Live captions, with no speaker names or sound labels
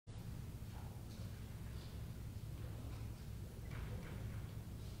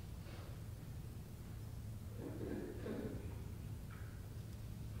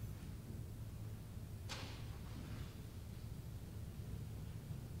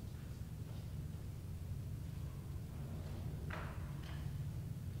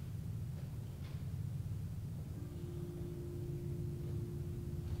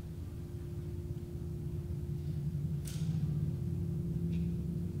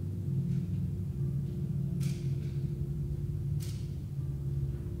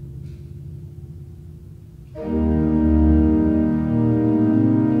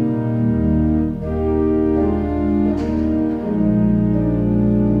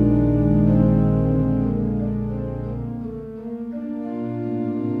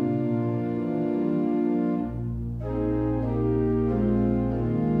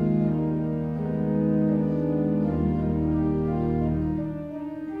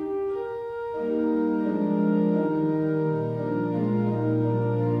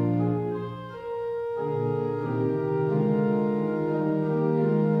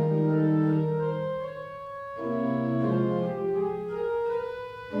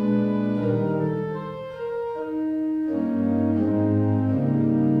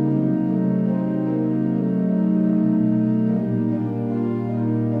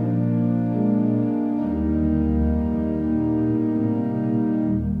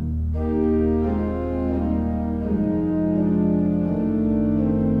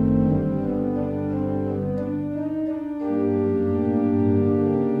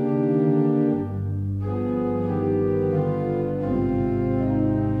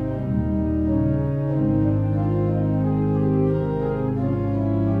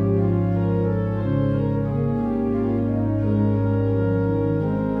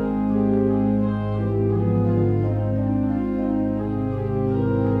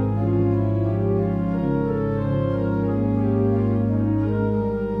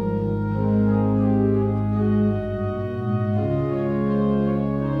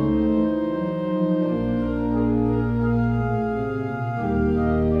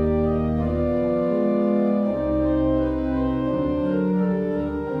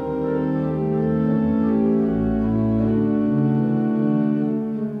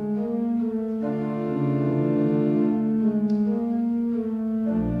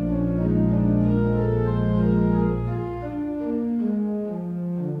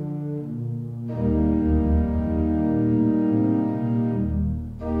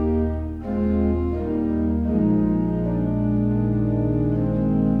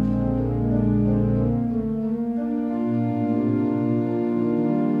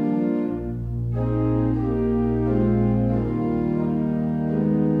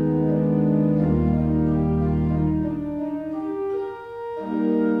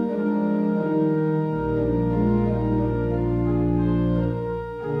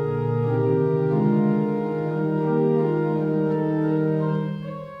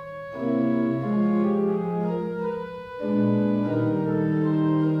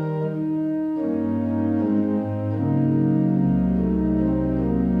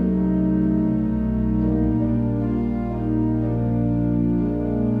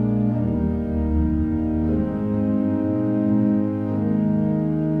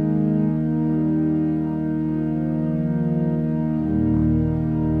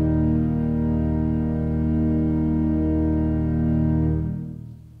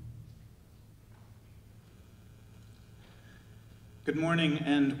morning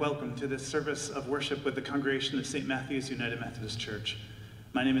and welcome to this service of worship with the congregation of St. Matthew's United Methodist Church.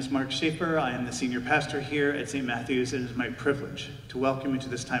 My name is Mark Schaefer. I am the senior pastor here at St. Matthew's, and it is my privilege to welcome you to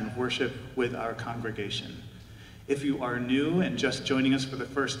this time of worship with our congregation. If you are new and just joining us for the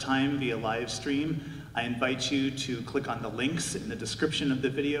first time via live stream, I invite you to click on the links in the description of the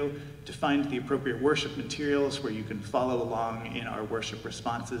video to find the appropriate worship materials where you can follow along in our worship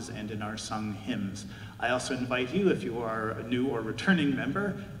responses and in our sung hymns. I also invite you, if you are a new or returning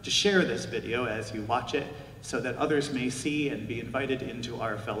member, to share this video as you watch it so that others may see and be invited into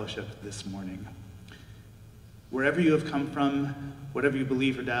our fellowship this morning. Wherever you have come from, whatever you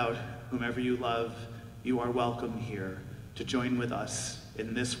believe or doubt, whomever you love, you are welcome here to join with us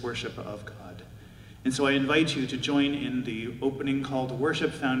in this worship of God. And so I invite you to join in the opening call to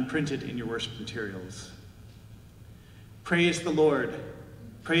worship found printed in your worship materials. Praise the Lord.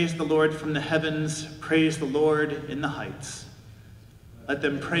 Praise the Lord from the heavens. Praise the Lord in the heights. Let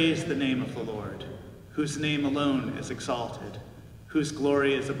them praise the name of the Lord, whose name alone is exalted, whose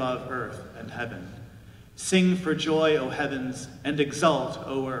glory is above earth and heaven. Sing for joy, O heavens, and exult,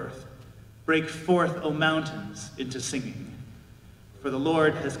 O earth. Break forth, O mountains, into singing. For the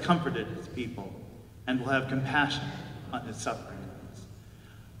Lord has comforted his people and will have compassion on his sufferings.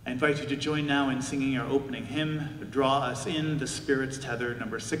 I invite you to join now in singing our opening hymn, Draw Us In, the Spirit's Tether,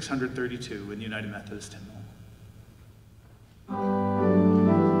 number 632 in the United Methodist Hymnal.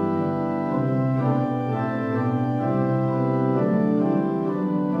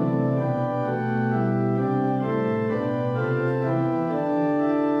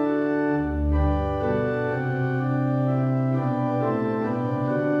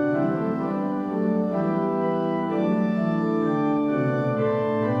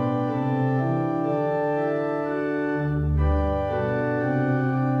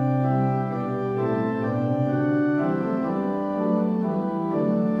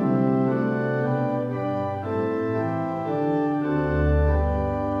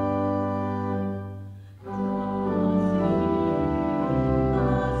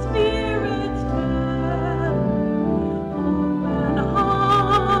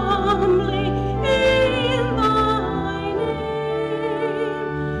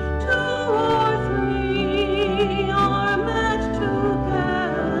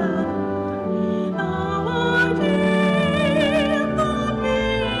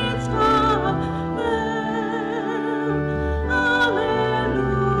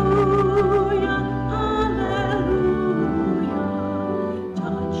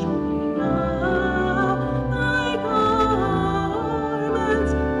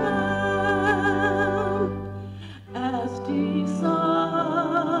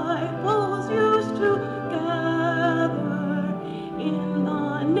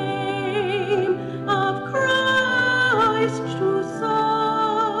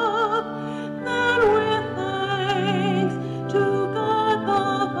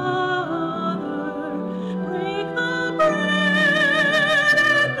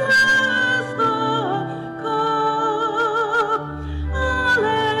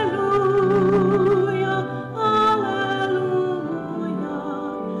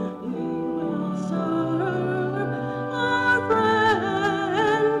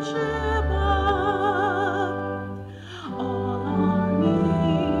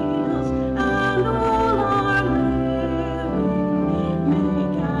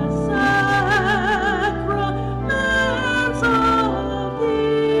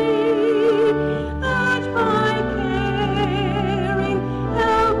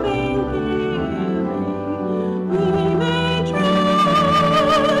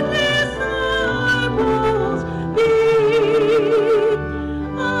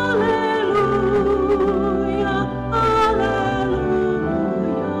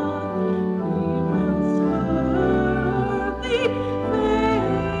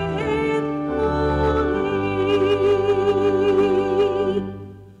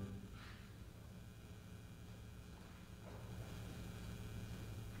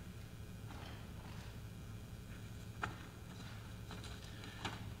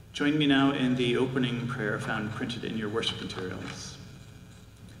 Join me now in the opening prayer found printed in your worship materials.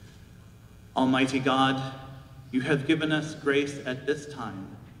 Almighty God, you have given us grace at this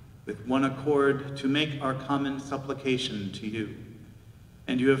time with one accord to make our common supplication to you.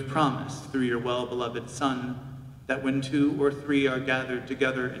 And you have promised through your well-beloved Son that when 2 or 3 are gathered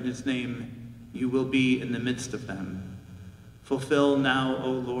together in his name, you will be in the midst of them. Fulfill now, O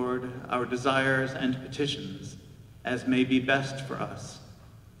Lord, our desires and petitions as may be best for us,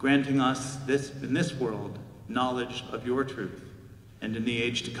 granting us in this world knowledge of your truth, and in the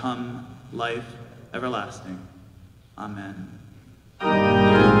age to come, life everlasting. Amen.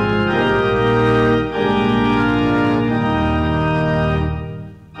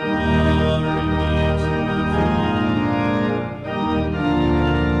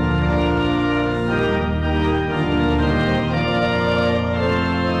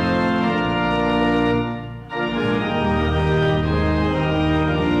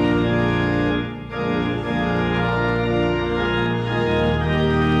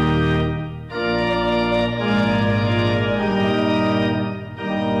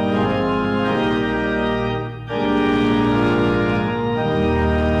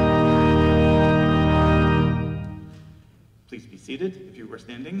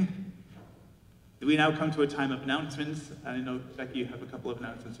 we now come to a time of announcements. I know, Becky, you have a couple of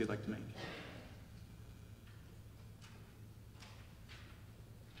announcements you'd like to make.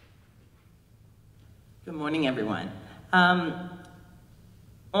 Good morning, everyone.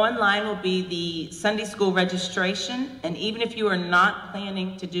 Online will be the Sunday school registration, and even if you are not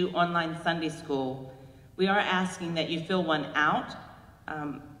planning to do online Sunday school, we are asking that you fill one out.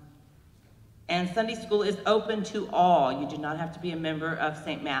 And Sunday school is open to all. You do not have to be a member of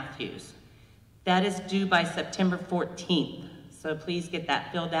St. Matthew's. That is due by September 14th. So please get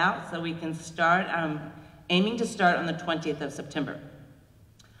that filled out so we can start, aiming to start on the 20th of September.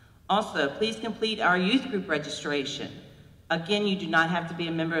 Also, please complete our youth group registration. Again, you do not have to be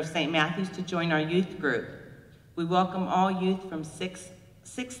a member of St. Matthew's to join our youth group. We welcome all youth from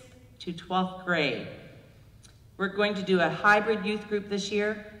 6th to 12th grade. We're going to do a hybrid youth group this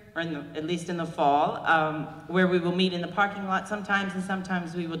year, or at least in the fall, where we will meet in the parking lot sometimes, and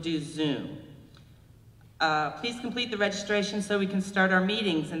sometimes we will do Zoom. Please complete the registration so we can start our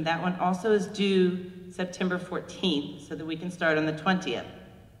meetings, and that one also is due September 14th, so that we can start on the 20th.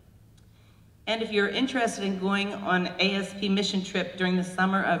 And if you're interested in going on ASP mission trip during the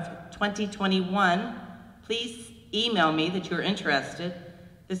summer of 2021, please email me that you're interested.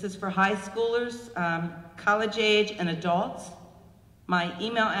 This is for high schoolers, college age, and adults. My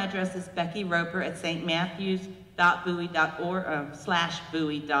email address is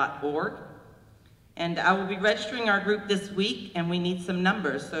beckyroper@stmatthews.bowie.org/bowie.org. And I will be registering our group this week, and we need some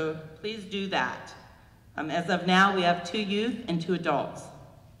numbers, so please do that. As of now, we have 2 youth and 2 adults.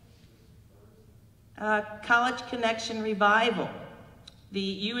 College Connection Revival.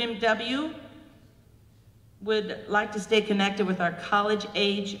 The UMW would like to stay connected with our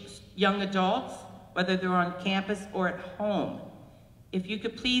college-age young adults, whether they're on campus or at home. If you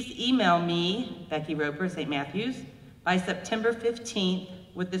could please email me, Becky Roper, St. Matthews, by September 15th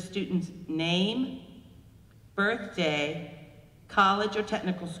with the student's name, birthday, college or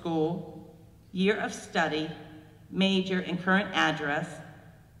technical school, year of study, major, and current address,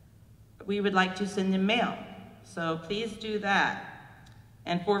 we would like to send them mail. So please do that.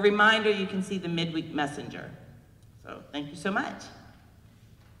 And for a reminder, you can see the midweek messenger. So thank you so much.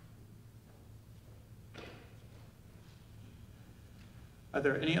 Are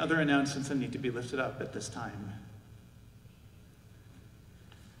there any other announcements that need to be lifted up at this time?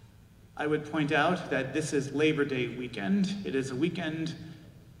 I would point out that this is Labor Day weekend. It is a weekend,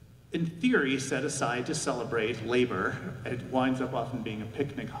 in theory, set aside to celebrate labor. It winds up often being a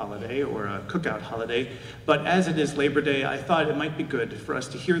picnic holiday or a cookout holiday. But as it is Labor Day, I thought it might be good for us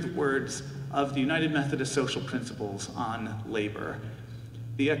to hear the words of the United Methodist Social Principles on labor.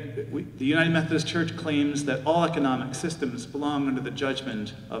 The United Methodist Church claims that all economic systems belong under the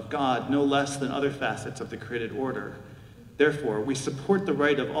judgment of God no less than other facets of the created order. Therefore, we support the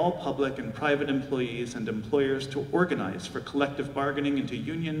right of all public and private employees and employers to organize for collective bargaining into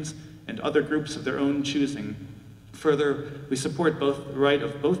unions and other groups of their own choosing. Further, we support the right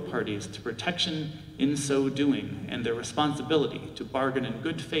of both parties to protection in so doing and their responsibility to bargain in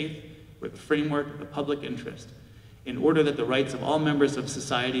good faith with the framework of the public interest. In order that the rights of all members of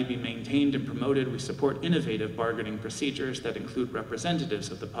society be maintained and promoted, we support innovative bargaining procedures that include representatives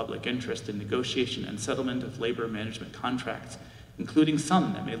of the public interest in negotiation and settlement of labor management contracts, including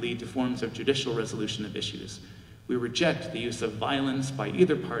some that may lead to forms of judicial resolution of issues. We reject the use of violence by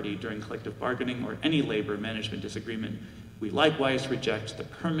either party during collective bargaining or any labor management disagreement. We likewise reject the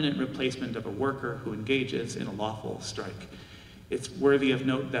permanent replacement of a worker who engages in a lawful strike. It's worthy of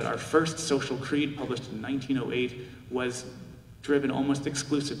note that our first social creed, published in 1908, was driven almost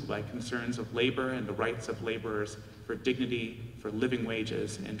exclusively by concerns of labor and the rights of laborers for dignity, for living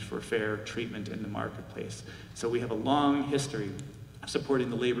wages, and for fair treatment in the marketplace. So we have a long history of supporting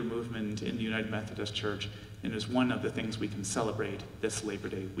the labor movement in the United Methodist Church, and is one of the things we can celebrate this Labor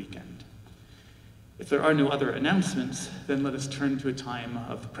Day weekend. If there are no other announcements, then let us turn to a time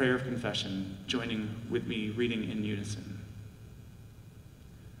of prayer of confession, joining with me reading in unison.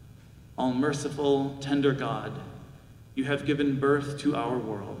 All-merciful, tender God, you have given birth to our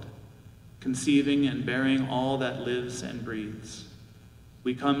world, conceiving and bearing all that lives and breathes.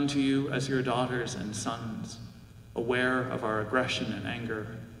 We come to you as your daughters and sons, aware of our aggression and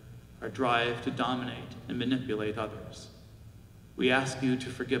anger, our drive to dominate and manipulate others. We ask you to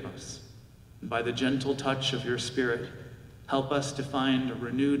forgive us, and by the gentle touch of your Spirit, help us to find a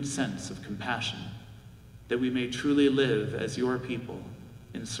renewed sense of compassion, that we may truly live as your people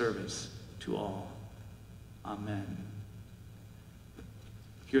in service to all. Amen.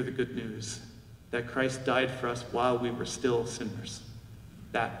 Hear the good news that Christ died for us while we were still sinners.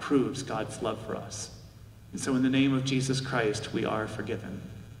 That proves God's love for us. And so in the name of Jesus Christ, we are forgiven.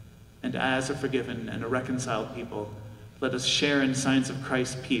 And as a forgiven and a reconciled people, let us share in signs of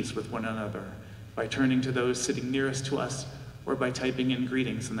Christ's peace with one another by turning to those sitting nearest to us or by typing in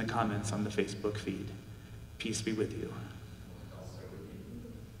greetings in the comments on the Facebook feed. Peace be with you.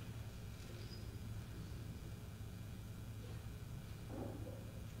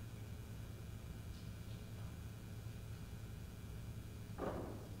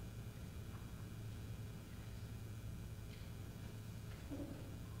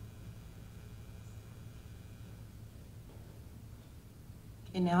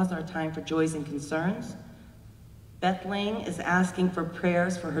 And now is our time for joys and concerns. Beth Lang is asking for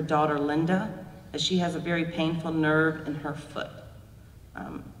prayers for her daughter Linda, as she has a very painful nerve in her foot.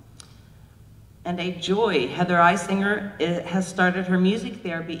 And a joy, Heather Eisinger has started her music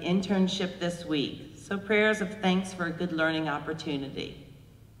therapy internship this week. So prayers of thanks for a good learning opportunity.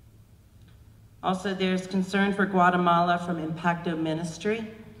 Also, there's concern for Guatemala from Impacto Ministry.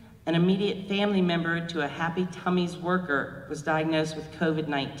 An immediate family member to a Happy Tummies worker was diagnosed with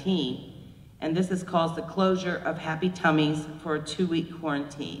COVID-19, and this has caused the closure of Happy Tummies for a 2-week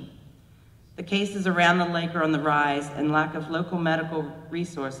quarantine. The cases around the lake are on the rise, and lack of local medical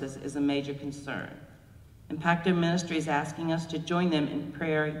resources is a major concern. Impacto Ministry is asking us to join them in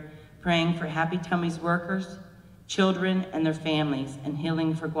praying for Happy Tummies workers, children, and their families, and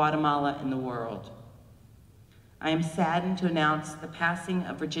healing for Guatemala and the world. I am saddened to announce the passing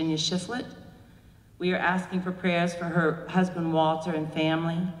of Virginia Shiflett. We are asking for prayers for her husband Walter and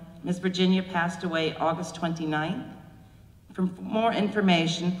family. Ms. Virginia passed away August 29th. For more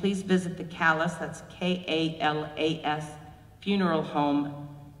information, please visit the Callas, that's K-A-L-A-S, funeral home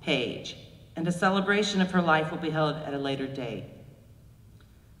page, and a celebration of her life will be held at a later date.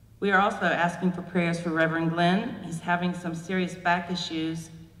 We are also asking for prayers for Reverend Glenn. He's having some serious back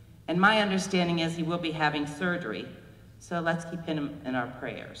issues, and my understanding is he will be having surgery, so let's keep him in our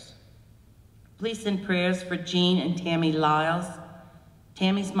prayers. Please send prayers for Jean and Tammy Lyles.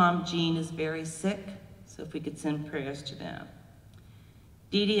 Tammy's mom, Jean, is very sick, so if we could send prayers to them.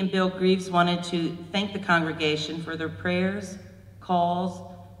 Dee Dee and Bill Greaves wanted to thank the congregation for their prayers, calls,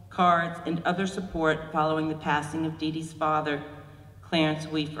 cards, and other support following the passing of Dee Dee's father, Clarence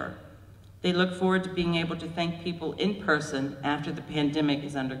Weaver. They look forward to being able to thank people in person after the pandemic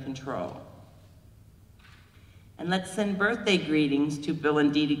is under control. And let's send birthday greetings to Bill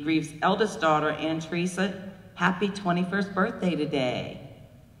and Dee Dee Greaves' eldest daughter, Ann Teresa. Happy 21st birthday today.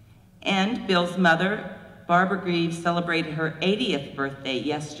 And Bill's mother, Barbara Greaves, celebrated her 80th birthday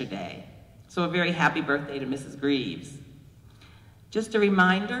yesterday. So a very happy birthday to Mrs. Greaves. Just a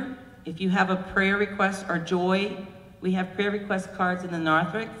reminder, if you have a prayer request or joy, we have prayer request cards in the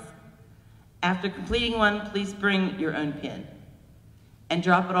narthex. After completing one, please bring your own pen and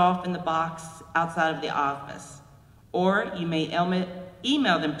drop it off in the box outside of the office. Or you may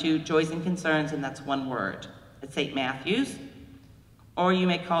email them to Joys and Concerns, and that's one word, at St. Matthews. Or you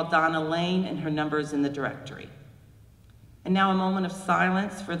may call Donna Lane, and her number is in the directory. And now a moment of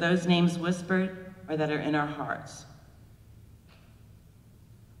silence for those names whispered or that are in our hearts.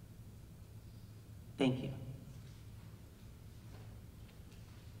 Thank you.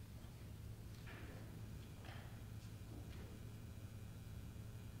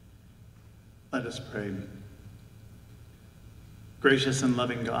 Let us pray. Gracious and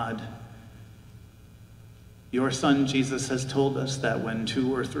loving God, your Son Jesus has told us that when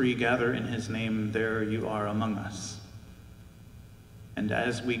 2 or 3 gather in his name, there you are among us. And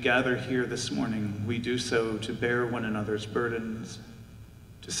as we gather here this morning, we do so to bear one another's burdens,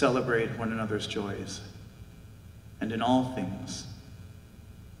 to celebrate one another's joys, and in all things,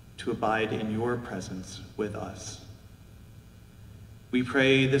 to abide in your presence with us. We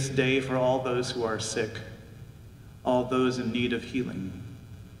pray this day for all those who are sick, all those in need of healing,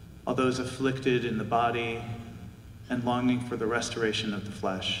 all those afflicted in the body and longing for the restoration of the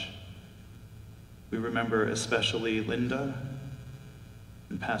flesh. We remember especially Linda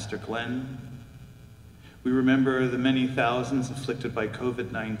and Pastor Glenn. We remember the many thousands afflicted by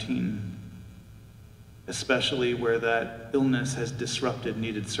COVID-19, especially where that illness has disrupted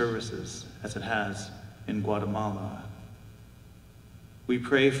needed services, as it has in Guatemala. We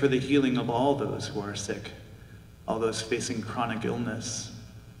pray for the healing of all those who are sick, all those facing chronic illness,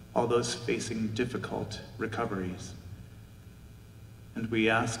 all those facing difficult recoveries. And we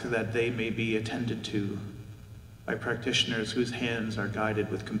ask that they may be attended to by practitioners whose hands are guided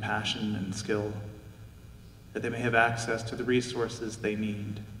with compassion and skill, that they may have access to the resources they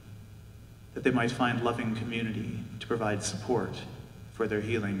need, that they might find loving community to provide support for their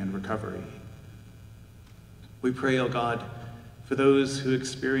healing and recovery. We pray, O God, for those who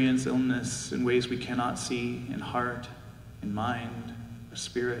experience illness in ways we cannot see, in heart, in mind, or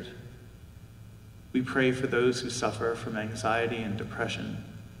spirit, We pray for those who suffer from anxiety and depression,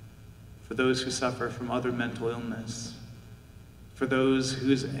 for those who suffer from other mental illness, for those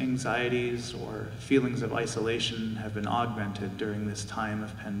whose anxieties or feelings of isolation have been augmented during this time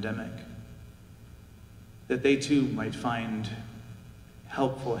of pandemic, that they too might find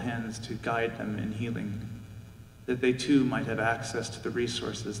helpful hands to guide them in healing, that they too might have access to the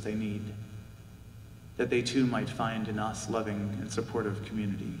resources they need, that they too might find in us loving and supportive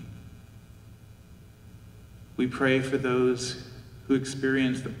community. We pray for those who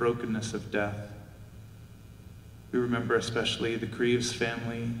experience the brokenness of death. We remember especially the Greaves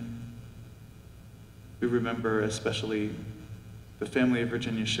family. We remember especially the family of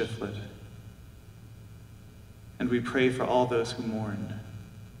Virginia Shiflett. And we pray for all those who mourn,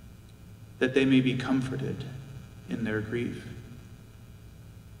 that they may be comforted in their grief,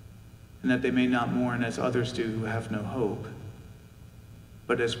 and that they may not mourn as others do who have no hope,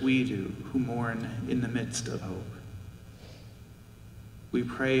 but as we do who mourn in the midst of hope. We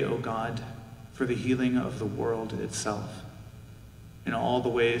pray, O God, for the healing of the world itself, in all the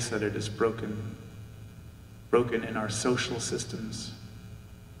ways that it is broken in our social systems,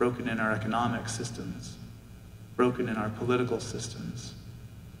 broken in our economic systems, broken in our political systems,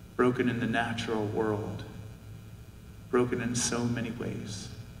 broken in the natural world, broken in so many ways.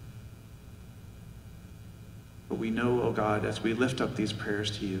 But we know, O God, as we lift up these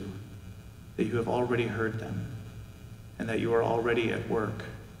prayers to you, that you have already heard them and that you are already at work.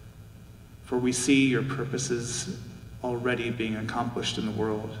 For we see your purposes already being accomplished in the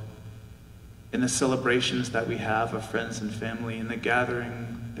world, in the celebrations that we have of friends and family, in the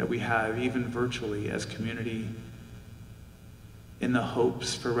gathering that we have even virtually as community, in the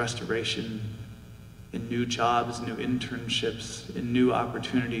hopes for restoration, in new jobs, new internships, in new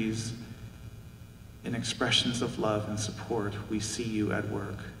opportunities, in expressions of love and support. We see you at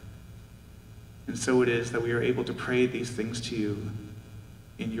work. And so it is that we are able to pray these things to you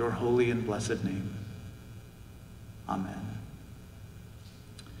in your holy and blessed name. Amen.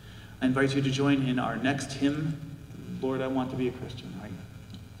 I invite you to join in our next hymn, Lord, I Want to Be a Christian, right?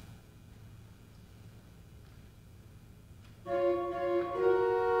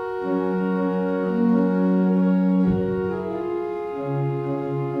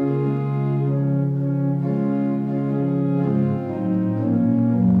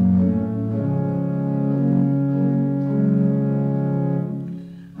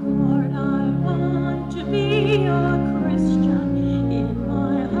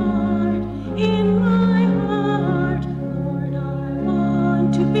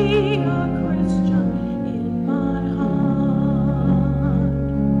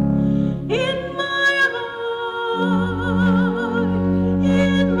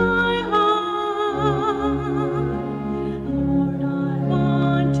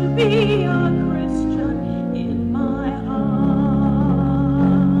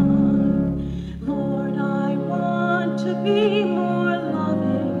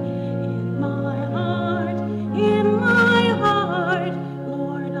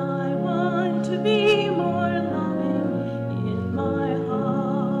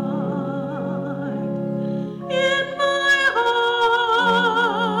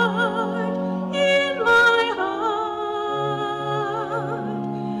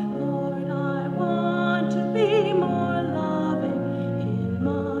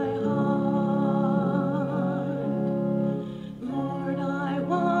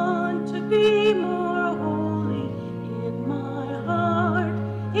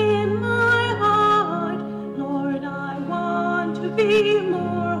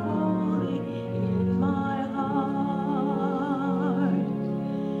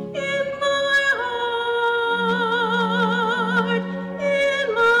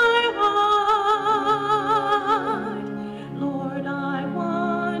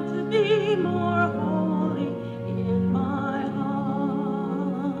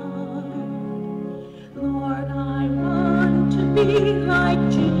 Like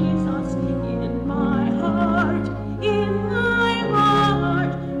Jesus in my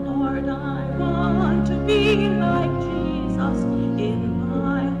heart,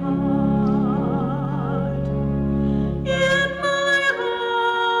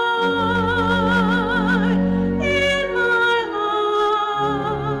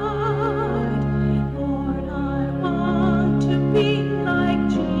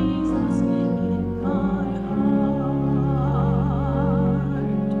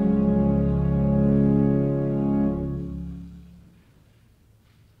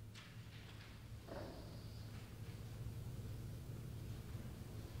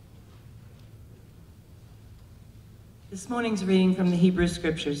 This morning's reading from the Hebrew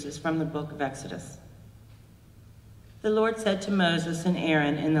Scriptures is from the book of Exodus. The Lord said to Moses and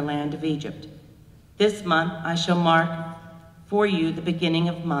Aaron in the land of Egypt, "This month I shall mark for you the beginning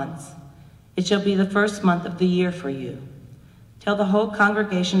of months. It shall be the first month of the year for you. Tell the whole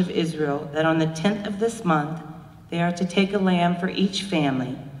congregation of Israel that on the 10th of this month they are to take a lamb for each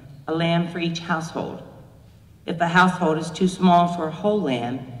family, a lamb for each household. If the household is too small for a whole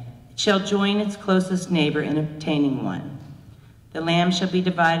lamb, it shall join its closest neighbor in obtaining one. The lamb shall be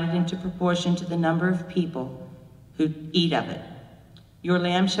divided into proportion to the number of people who eat of it. Your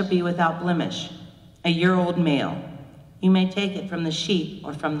lamb shall be without blemish, a year-old male. You may take it from the sheep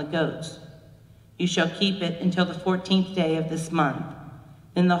or from the goats. You shall keep it until the 14th day of this month.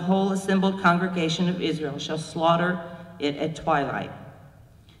 Then the whole assembled congregation of Israel shall slaughter it at twilight.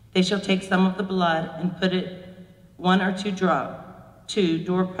 They shall take some of the blood and put it one or two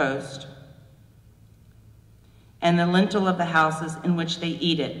doorposts and the lintel of the houses in which they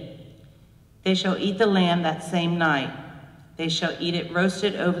eat it. They shall eat the lamb that same night. They shall eat it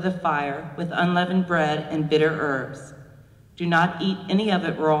roasted over the fire with unleavened bread and bitter herbs. Do not eat any of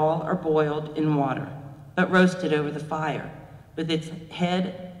it raw or boiled in water, but roast it over the fire, with its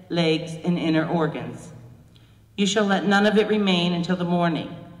head, legs, and inner organs. You shall let none of it remain until the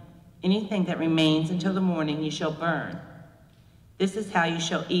morning. Anything that remains until the morning you shall burn. This is how you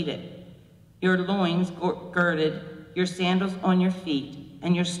shall eat it: your loins girded, your sandals on your feet,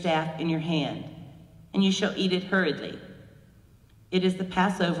 and your staff in your hand, and you shall eat it hurriedly. It is the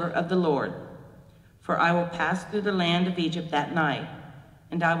Passover of the Lord. For I will pass through the land of Egypt that night,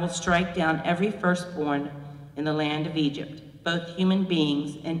 and I will strike down every firstborn in the land of Egypt, both human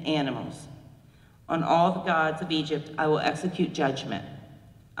beings and animals. On all the gods of Egypt I will execute judgment.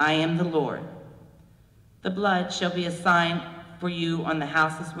 I am the Lord. The blood shall be a sign for you on the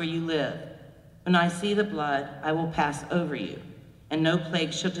houses where you live. When I see the blood, I will pass over you, and no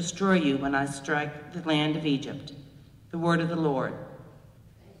plague shall destroy you when I strike the land of Egypt." The word of the Lord.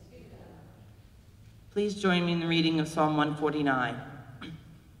 Please join me in the reading of Psalm 149.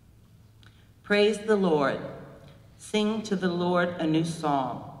 Praise the Lord. Sing to the Lord a new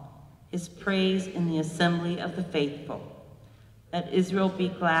song, his praise in the assembly of the faithful. Let Israel be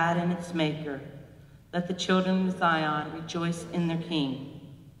glad in its maker. Let the children of Zion rejoice in their king.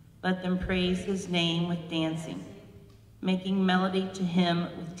 Let them praise his name with dancing, making melody to him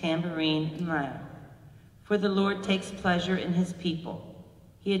with tambourine and lyre. For the Lord takes pleasure in his people.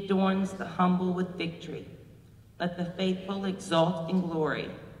 He adorns the humble with victory. Let the faithful exult in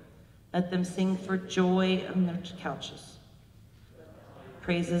glory. Let them sing for joy on their couches.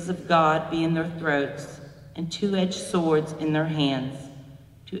 Praises of God be in their throats, and two-edged swords in their hands,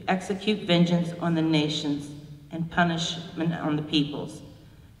 to execute vengeance on the nations and punishment on the peoples,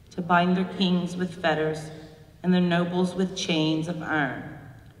 to bind their kings with fetters and their nobles with chains of iron,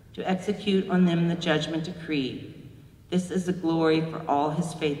 to execute on them the judgment decreed. This is the glory for all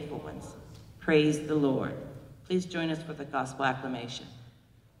his faithful ones. Praise the Lord. Please join us for the gospel acclamation.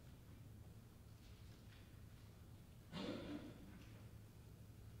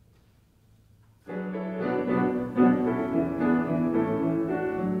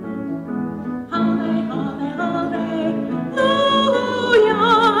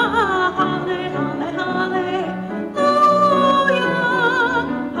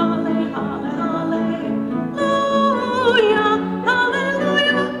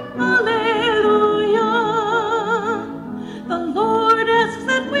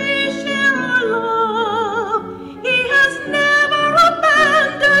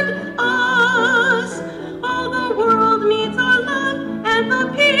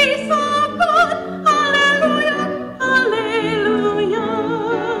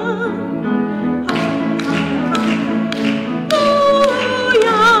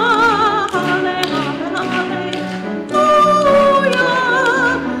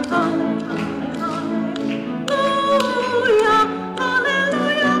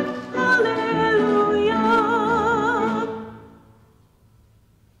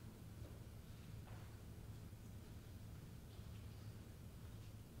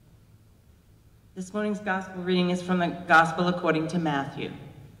 This morning's gospel reading is from the Gospel according to Matthew.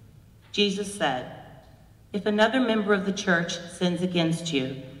 Jesus said, "If another member of the church sins against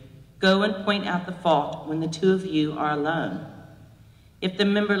you, go and point out the fault when the two of you are alone. If the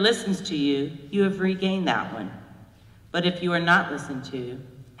member listens to you, you have regained that one. But if you are not listened to,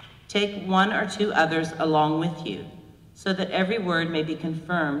 take one or two others along with you, so that every word may be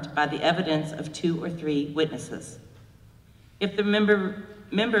confirmed by the evidence of 2 or 3 witnesses. If the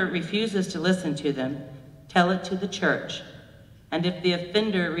member refuses to listen to them, tell it to the church. And if the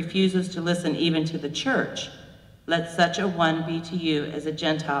offender refuses to listen even to the church, let such a one be to you as a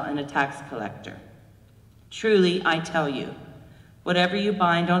Gentile and a tax collector. Truly, I tell you, whatever you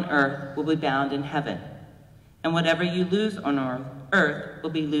bind on earth will be bound in heaven, and whatever you loose on earth will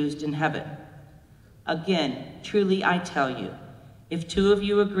be loosed in heaven. Again, truly I tell you, if two of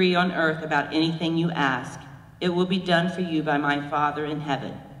you agree on earth about anything you ask, it will be done for you by my Father in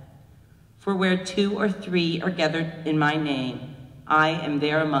heaven. For where 2 or 3 are gathered in my name, I am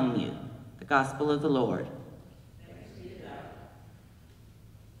there among you. The gospel of the Lord.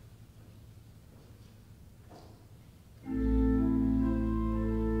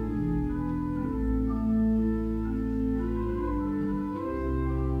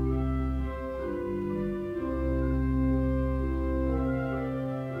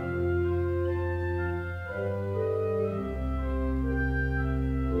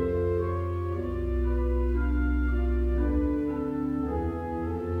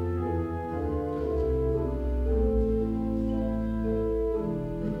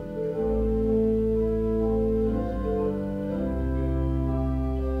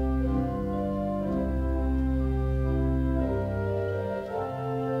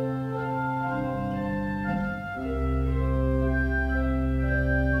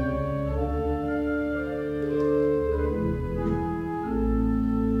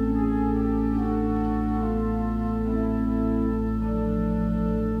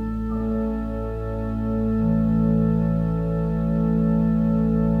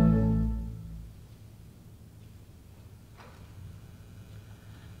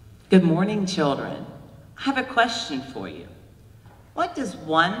 Good morning, children. I have a question for you. What does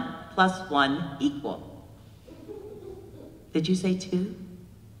 1 plus 1 equal? Did you say 2?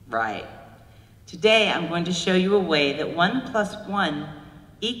 Right. Today, I'm going to show you a way that 1 plus 1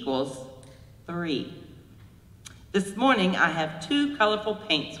 equals 3. This morning, I have 2 colorful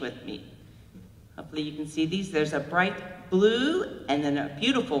paints with me. Hopefully you can see these. There's a bright blue and then a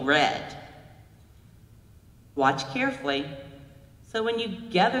beautiful red. Watch carefully. So when you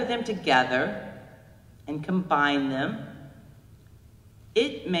gather them together and combine them,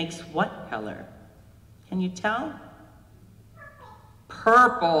 it makes what color? Can you tell?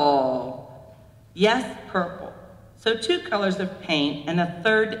 Purple. Yes, purple. So 2 colors of paint and a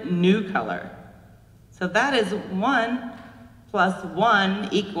third new color. So that is 1 plus 1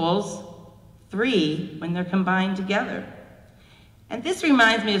 equals 3 when they're combined together. And this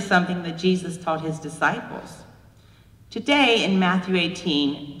reminds me of something that Jesus taught his disciples. Today in Matthew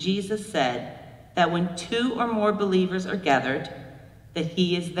 18, Jesus said that when 2 or more believers are gathered, that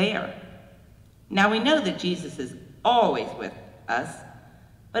he is there. Now we know that Jesus is always with us,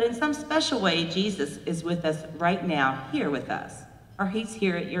 but in some special way, Jesus is with us right now, here with us, or he's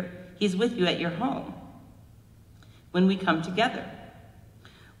with you at your home when we come together.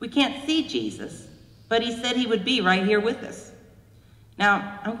 We can't see Jesus, but he said he would be right here with us.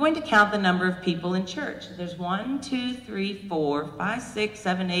 Now, I'm going to count the number of people in church. There's 1, 2, 3, 4, 5, 6,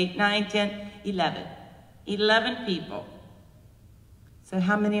 7, 8, 9, 10, 11. 11 people. So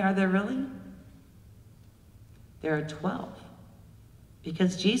how many are there really? There are 12.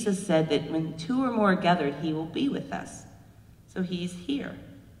 Because Jesus said that when 2 or more are gathered, he will be with us. So he's here.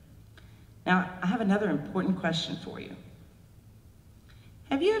 Now, I have another important question for you.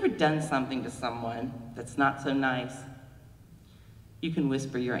 Have you ever done something to someone that's not so nice? You can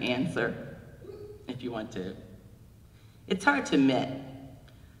whisper your answer if you want to. It's hard to admit,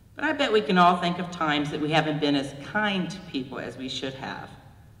 but I bet we can all think of times that we haven't been as kind to people as we should have.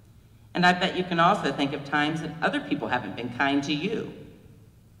 And I bet you can also think of times that other people haven't been kind to you.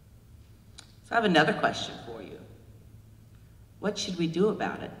 So I have another question for you. What should we do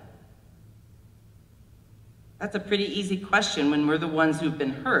about it? That's a pretty easy question when we're the ones who've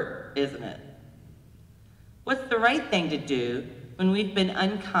been hurt, isn't it? What's the right thing to do when we've been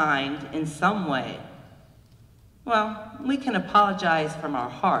unkind in some way? Well, we can apologize from our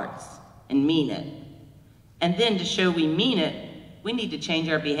hearts and mean it. And then to show we mean it, we need to change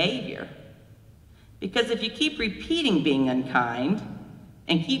our behavior. Because if you keep repeating being unkind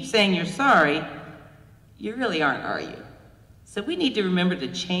and keep saying you're sorry, you really aren't, are you? So we need to remember to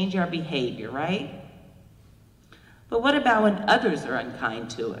change our behavior, right? But what about when others are unkind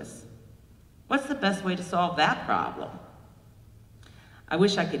to us? What's the best way to solve that problem? I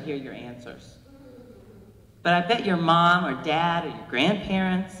wish I could hear your answers. But I bet your mom or dad or your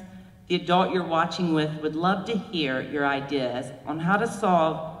grandparents, the adult you're watching with, would love to hear your ideas on how to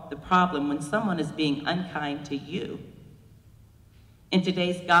solve the problem when someone is being unkind to you. In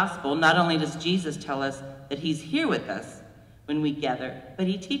today's gospel, not only does Jesus tell us that he's here with us when we gather, but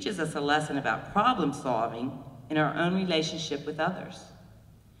he teaches us a lesson about problem solving in our own relationship with others.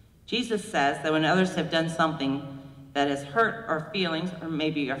 Jesus says that when others have done something that has hurt our feelings, or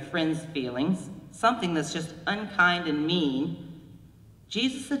maybe our friends' feelings, something that's just unkind and mean,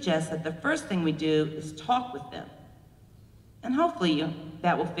 Jesus suggests that the first thing we do is talk with them. And hopefully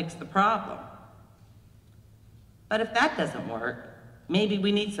that will fix the problem. But if that doesn't work, maybe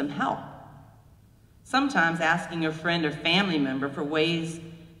we need some help. Sometimes asking your friend or family member for ways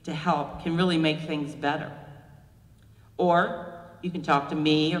to help can really make things better. Or you can talk to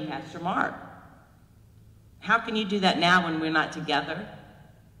me or Pastor Mark. How can you do that now when we're not together?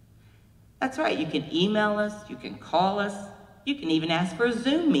 That's right, you can email us, you can call us, you can even ask for a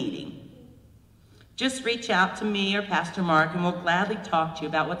Zoom meeting. Just reach out to me or Pastor Mark and we'll gladly talk to you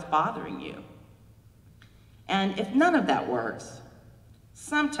about what's bothering you. And if none of that works,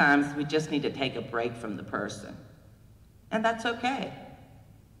 sometimes we just need to take a break from the person. And that's okay.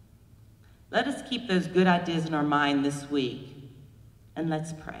 Let us keep those good ideas in our mind this week, and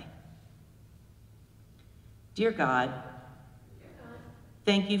let's pray. Dear God,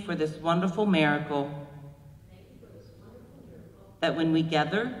 thank you for this wonderful miracle that when we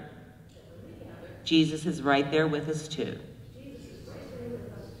gather, Jesus is right there with us too.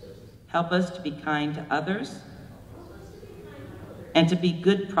 Help us to be kind to others and to be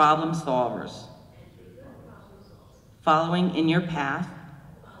good problem solvers, following in your path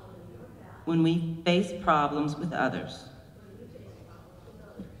when we face problems with others.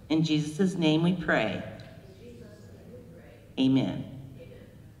 In Jesus' name we pray. Amen.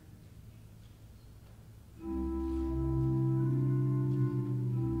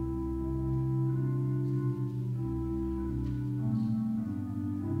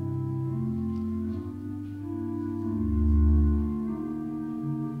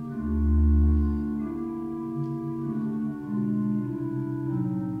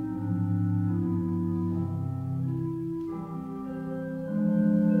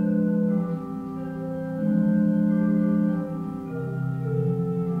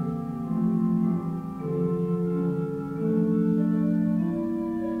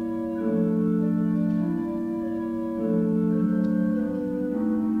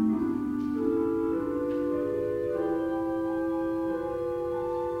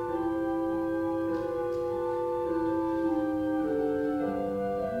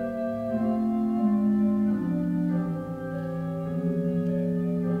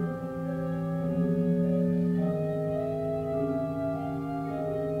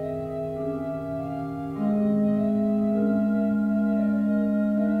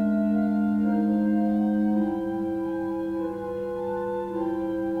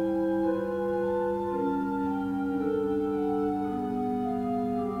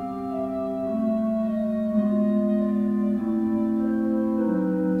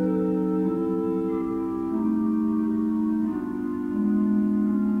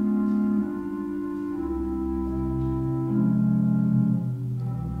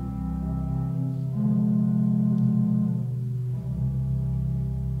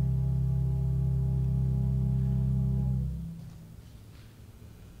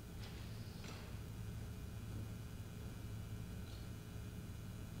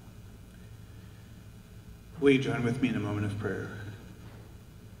 Will you join with me in a moment of prayer?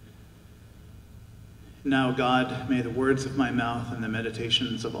 Now, God, may the words of my mouth and the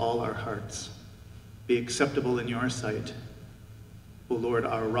meditations of all our hearts be acceptable in your sight, O Lord,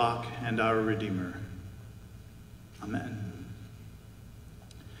 our rock and our Redeemer. Amen.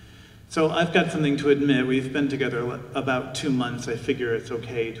 So I've got something to admit. We've been together about 2 months. I figure it's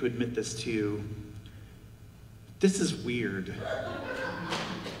okay to admit this to you. This is weird.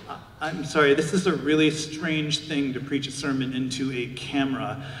 I'm sorry, this is a really strange thing to preach a sermon into a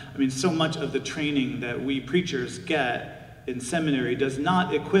camera. I mean, so much of the training that we preachers get in seminary does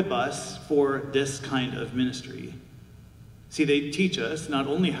not equip us for this kind of ministry. See, they teach us not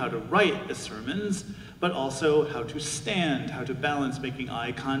only how to write the sermons, but also how to stand, how to balance making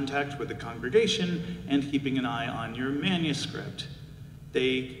eye contact with the congregation and keeping an eye on your manuscript.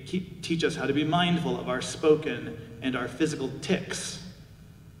 They teach us how to be mindful of our spoken and our physical tics,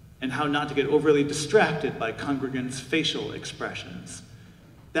 and how not to get overly distracted by congregants' facial expressions.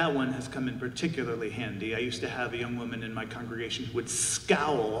 That one has come in particularly handy. I used to have a young woman in my congregation who would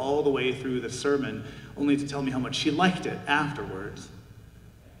scowl all the way through the sermon, only to tell me how much she liked it afterwards.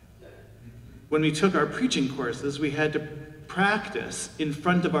 When we took our preaching courses, we had to practice in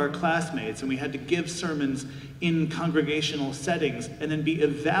front of our classmates, and we had to give sermons in congregational settings and then be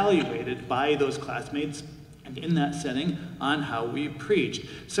evaluated by those classmates and in that setting on how we preached.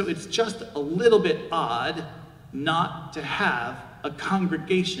 So it's just a little bit odd not to have a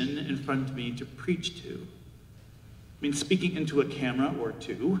congregation in front of me to preach to. I mean, speaking into a camera or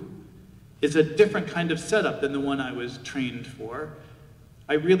two is a different kind of setup than the one I was trained for.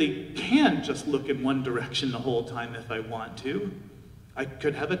 I really can just look in one direction the whole time if I want to. I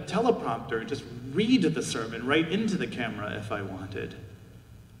could have a teleprompter and just read the sermon right into the camera if I wanted.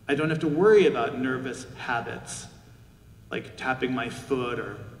 I don't have to worry about nervous habits, like tapping my foot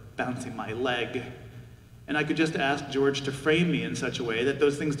or bouncing my leg. And I could just ask George to frame me in such a way that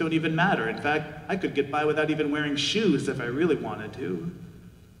those things don't even matter. In fact, I could get by without even wearing shoes if I really wanted to.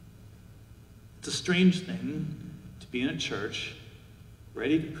 It's a strange thing to be in a church,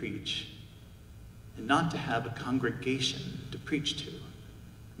 ready to preach, and not to have a congregation to preach to.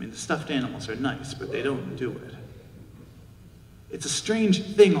 I mean, the stuffed animals are nice, but they don't do it. It's a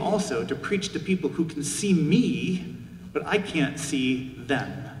strange thing also to preach to people who can see me, but I can't see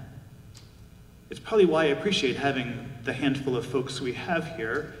them. It's probably why I appreciate having the handful of folks we have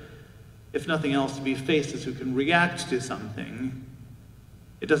here, if nothing else, to be faces who can react to something.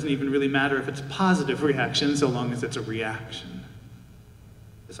 It doesn't even really matter if it's a positive reaction, so long as it's a reaction.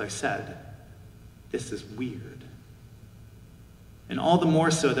 As I said, this is weird. And all the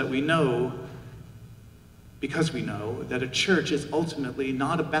more so that we know, because we know, that a church is ultimately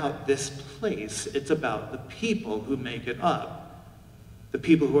not about this place, it's about the people who make it up. The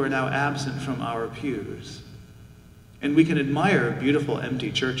people who are now absent from our pews. And we can admire beautiful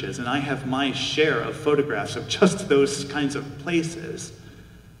empty churches, and I have my share of photographs of just those kinds of places.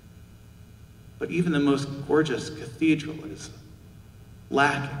 But even the most gorgeous cathedral is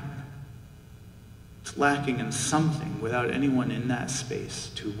lacking. It's lacking in something without anyone in that space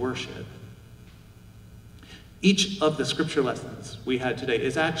to worship. Each of the scripture lessons we had today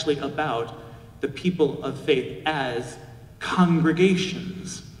is actually about the people of faith as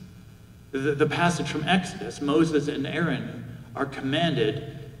congregations. The passage from Exodus, Moses and Aaron are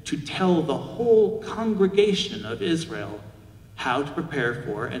commanded to tell the whole congregation of Israel how to prepare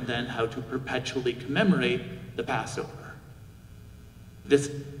for and then how to perpetually commemorate the Passover.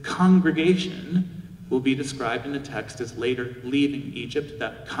 This congregation will be described in the text as later leaving Egypt.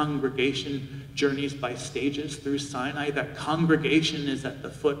 That congregation journeys by stages through Sinai. That congregation is at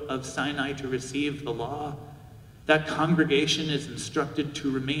the foot of Sinai to receive the law. That congregation is instructed to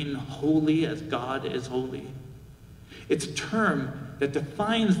remain holy as God is holy. It's a term that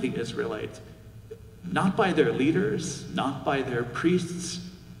defines the Israelites, not by their leaders, not by their priests,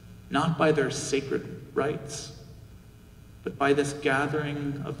 not by their sacred rites, but by this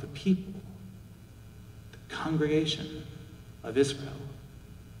gathering of the people, the congregation of Israel.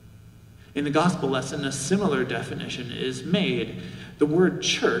 In the gospel lesson, a similar definition is made. The word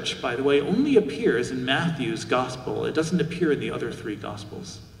church, by the way, only appears in Matthew's gospel. It doesn't appear in the other three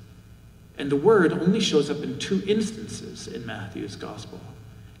gospels. And the word only shows up in 2 instances in Matthew's gospel.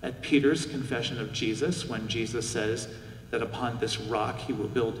 At Peter's confession of Jesus, when Jesus says that upon this rock he will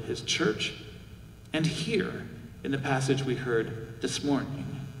build his church, and here in the passage we heard this morning.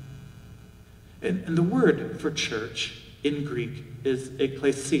 And the word for church in Greek is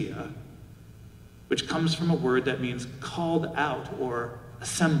ekklesia, which comes from a word that means called out or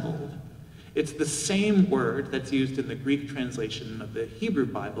assembled. It's the same word that's used in the Greek translation of the Hebrew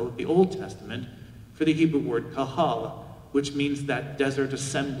Bible of the Old Testament for the Hebrew word kahal, which means that desert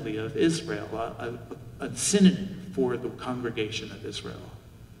assembly of Israel, a synonym for the congregation of Israel.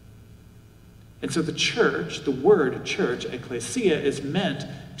 And so the church, the word church, ekklesia, is meant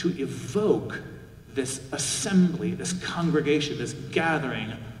to evoke this assembly, this congregation, this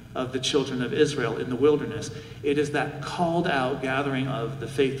gathering of the children of Israel in the wilderness. It is that called out gathering of the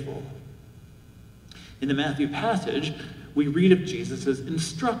faithful. In the Matthew passage, we read of Jesus'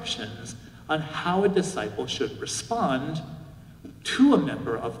 instructions on how a disciple should respond to a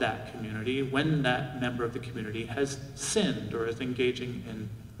member of that community when that member of the community has sinned or is engaging in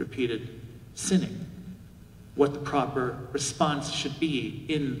repeated sinning. What the proper response should be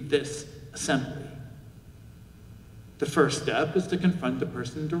in this assembly. The first step is to confront the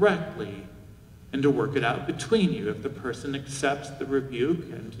person directly and to work it out between you. If the person accepts the rebuke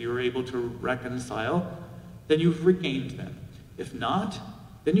and you're able to reconcile, then you've regained them. If not,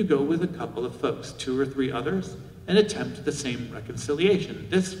 then you go with a couple of folks, 2 or 3 others, and attempt the same reconciliation.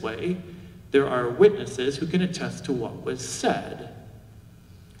 This way, there are witnesses who can attest to what was said.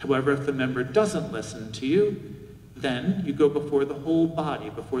 However, if the member doesn't listen to you, then you go before the whole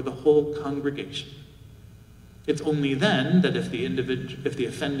body, before the whole congregation. It's only then that if the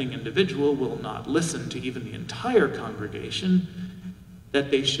offending individual will not listen to even the entire congregation, that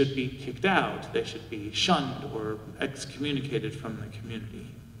they should be kicked out, they should be shunned or excommunicated from the community.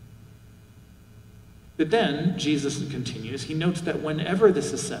 But then, Jesus continues, he notes that whenever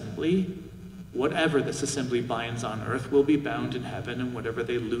this assembly whatever this assembly binds on earth will be bound in heaven, and whatever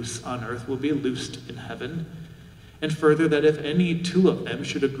they loose on earth will be loosed in heaven. And further, that if any two of them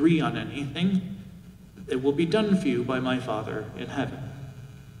should agree on anything, it will be done for you by my Father in heaven.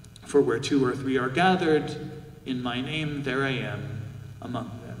 For where 2 or 3 are gathered in my name, there I am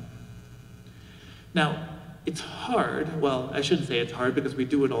among them. Now, it's hard, well, I shouldn't say it's hard because we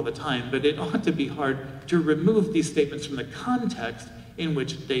do it all the time, but it ought to be hard to remove these statements from the context in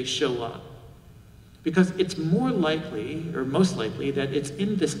which they show up. Because it's more likely, or most likely, that it's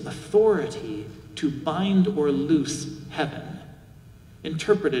in this authority to bind or loose heaven,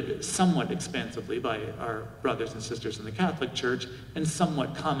 interpreted somewhat expansively by our brothers and sisters in the Catholic Church, and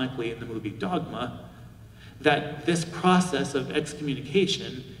somewhat comically in the movie Dogma, that this process of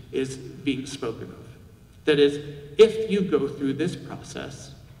excommunication is being spoken of. That is, if you go through this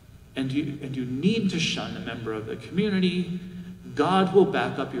process and you need to shun a member of the community, God will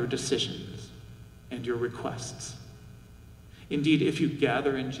back up your decisions and your requests. Indeed, if you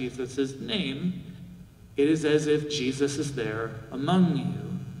gather in Jesus' name, it is as if Jesus is there among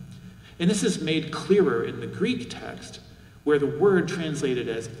you. And this is made clearer in the Greek text, where the word translated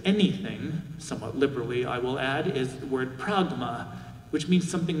as anything, somewhat liberally I will add, is the word pragma, which means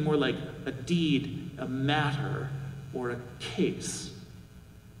something more like a deed, a matter, or a case.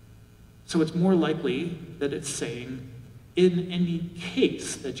 So it's more likely that it's saying, in any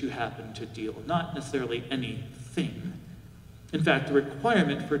case that you happen to deal, not necessarily anything. In fact, the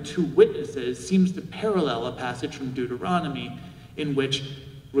requirement for 2 witnesses seems to parallel a passage from Deuteronomy in which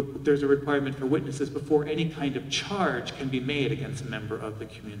there's a requirement for witnesses before any kind of charge can be made against a member of the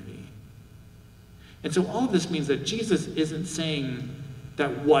community. And so all of this means that Jesus isn't saying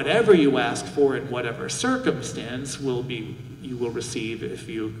that whatever you ask for in whatever circumstance you will receive if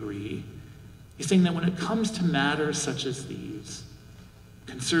you agree. He's saying that when it comes to matters such as these,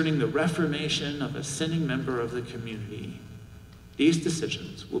 concerning the reformation of a sinning member of the community, these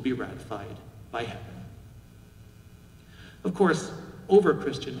decisions will be ratified by heaven. Of course, over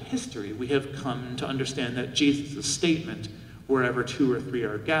Christian history, we have come to understand that Jesus' statement, wherever 2 or 3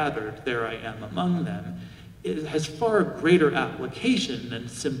 are gathered, there I am among them, it has far greater application than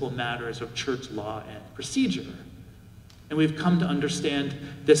simple matters of church law and procedure. And we've come to understand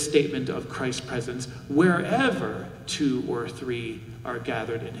this statement of Christ's presence wherever 2 or 3 are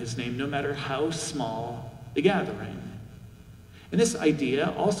gathered in his name, no matter how small the gathering. And this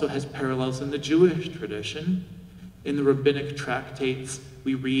idea also has parallels in the Jewish tradition. In the rabbinic tractates,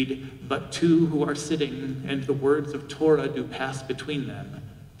 we read, "But 2 who are sitting, and the words of Torah do pass between them.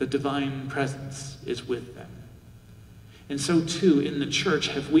 The divine presence is with them." And so too, in the church,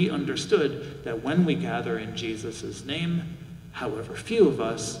 have we understood that when we gather in Jesus' name, however few of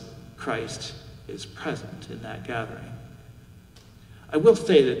us, Christ is present in that gathering. I will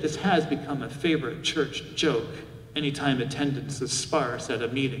say that this has become a favorite church joke anytime attendance is sparse at a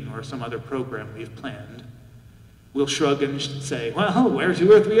meeting or some other program we've planned. We'll shrug and say, well, where 2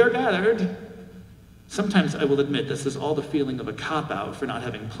 or 3 are gathered. Sometimes I will admit this is all the feeling of a cop-out for not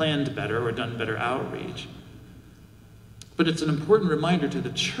having planned better or done better outreach. But it's an important reminder to the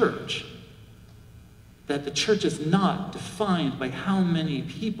church that the church is not defined by how many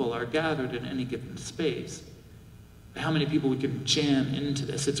people are gathered in any given space, by how many people we can jam into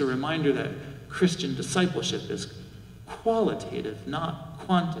this. It's a reminder that Christian discipleship is qualitative, not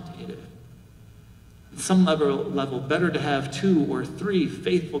quantitative. At some level, better to have 2 or 3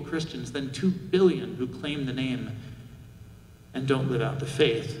 faithful Christians than 2 billion who claim the name and don't live out the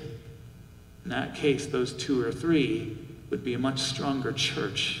faith. In that case, those 2 or 3 would be a much stronger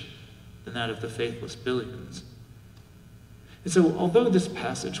church than that of the faithless billions. And so, although this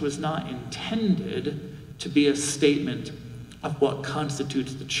passage was not intended to be a statement of what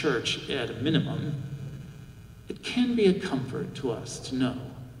constitutes the church at a minimum, it can be a comfort to us to know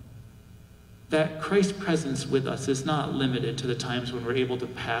that Christ's presence with us is not limited to the times when we're able to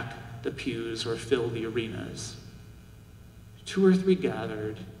pack the pews or fill the arenas. 2 or 3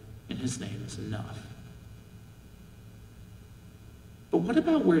 gathered in his name is enough. But what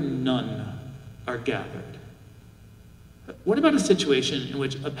about where none are gathered? What about a situation in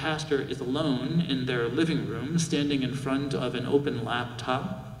which a pastor is alone in their living room, standing in front of an open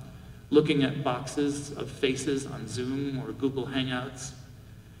laptop, looking at boxes of faces on Zoom or Google Hangouts,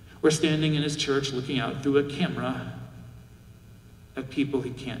 or standing in his church looking out through a camera at people he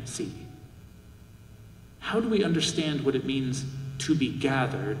can't see? How do we understand what it means to be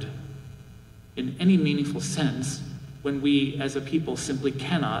gathered in any meaningful sense when we as a people simply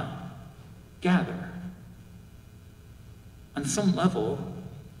cannot gather? On some level,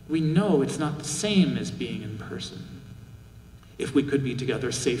 we know it's not the same as being in person. If we could be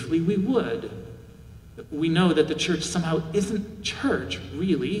together safely, we would. We know that the church somehow isn't church,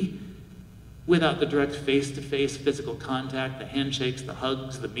 really, without the direct face-to-face physical contact, the handshakes, the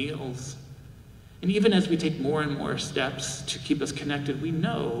hugs, the meals. And even as we take more and more steps to keep us connected, we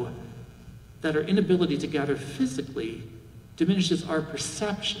know that our inability to gather physically diminishes our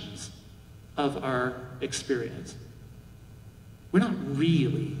perceptions of our experience. We're not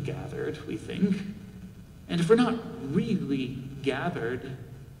really gathered, we think. And if we're not really gathered,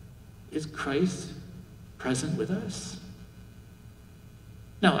 is Christ present with us?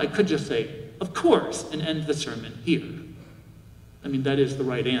 Now, I could just say, of course, and end the sermon here. I mean, that is the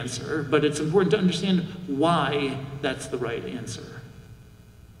right answer, but it's important to understand why that's the right answer.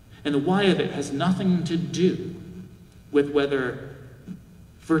 And the why of it has nothing to do with whether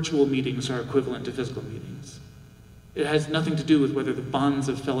virtual meetings are equivalent to physical meetings. It has nothing to do with whether the bonds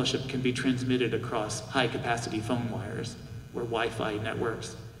of fellowship can be transmitted across high-capacity phone wires or Wi-Fi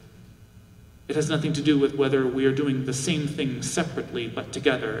networks. It has nothing to do with whether we are doing the same thing separately but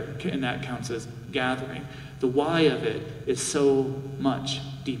together, and that counts as gathering. The why of it is so much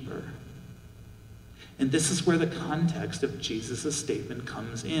deeper. And this is where the context of Jesus' statement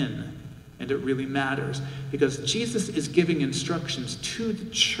comes in, and it really matters, because Jesus is giving instructions to the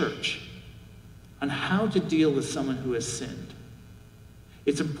church on how to deal with someone who has sinned.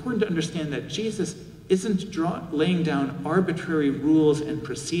 It's important to understand that Jesus isn't laying down arbitrary rules and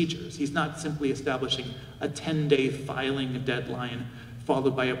procedures. He's not simply establishing a 10-day filing deadline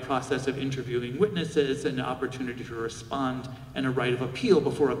followed by a process of interviewing witnesses, an opportunity to respond, and a right of appeal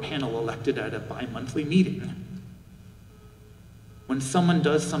before a panel elected at a bi-monthly meeting. When someone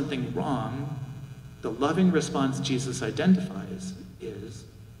does something wrong, the loving response Jesus identifies is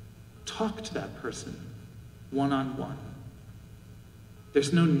talk to that person one-on-one.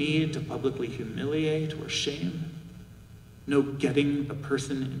 There's no need to publicly humiliate or shame, no getting the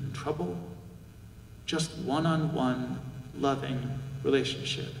person in trouble, just one-on-one loving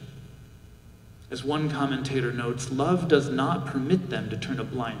relationship. As one commentator notes, love does not permit them to turn a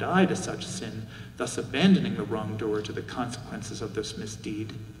blind eye to such sin, thus abandoning the wrongdoer to the consequences of this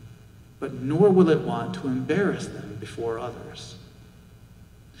misdeed, but nor will it want to embarrass them before others.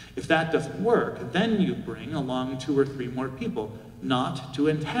 If that doesn't work, then you bring along 2 or 3 more people, not to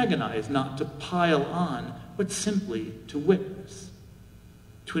antagonize, not to pile on, but simply to witness,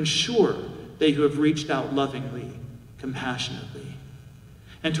 to ensure they who have reached out lovingly, compassionately,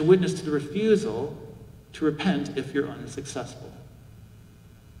 and to witness to the refusal to repent if you're unsuccessful.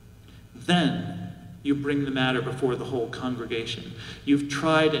 Then you bring the matter before the whole congregation. You've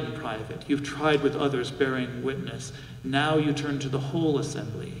tried in private. You've tried with others bearing witness. Now you turn to the whole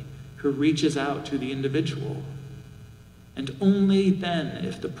assembly, who reaches out to the individual. And only then,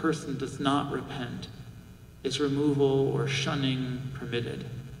 if the person does not repent, is removal or shunning permitted.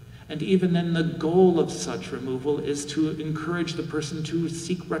 And even then, the goal of such removal is to encourage the person to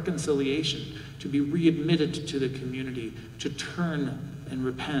seek reconciliation, to be readmitted to the community, to turn and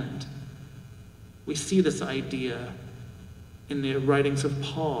repent. We see this idea in the writings of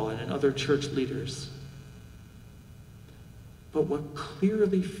Paul and in other church leaders. But what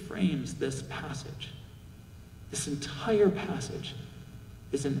clearly frames this passage, this entire passage,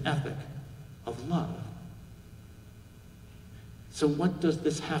 is an ethic of love. So what does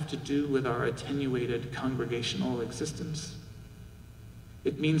this have to do with our attenuated congregational existence?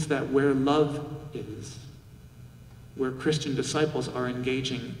 It means that where love is, where Christian disciples are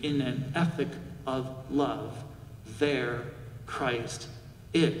engaging in an ethic of love, there Christ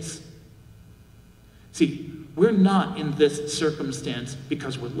is. See, we're not in this circumstance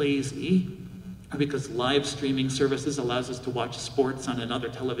because we're lazy, or because live streaming services allows us to watch sports on another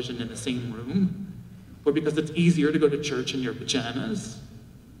television in the same room, or because it's easier to go to church in your pajamas.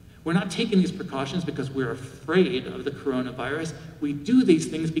 We're not taking these precautions because we're afraid of the coronavirus. We do these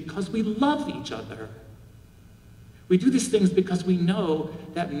things because we love each other. We do these things because we know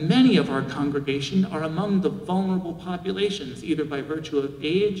that many of our congregation are among the vulnerable populations, either by virtue of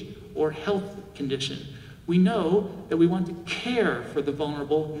age or health condition. We know that we want to care for the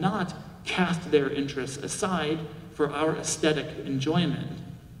vulnerable, not cast their interests aside for our aesthetic enjoyment.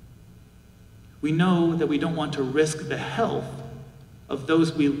 We know that we don't want to risk the health of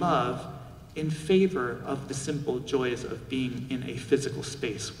those we love in favor of the simple joys of being in a physical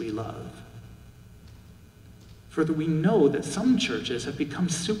space we love. Further, we know that some churches have become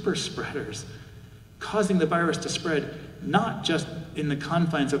super spreaders, causing the virus to spread not just in the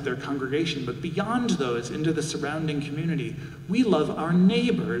confines of their congregation, but beyond those into the surrounding community. We love our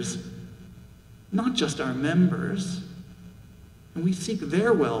neighbors, not just our members. And we seek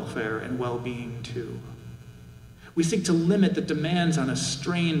their welfare and well-being too. We seek to limit the demands on a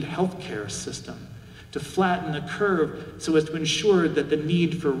strained healthcare system, to flatten the curve so as to ensure that the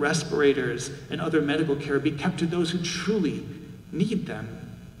need for respirators and other medical care be kept to those who truly need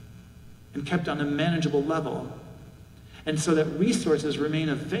them and kept on a manageable level, and so that resources remain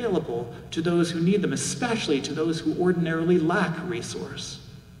available to those who need them, especially to those who ordinarily lack resource.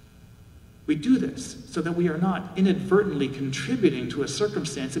 We do this so that we are not inadvertently contributing to a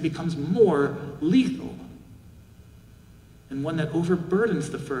circumstance that becomes more lethal and one that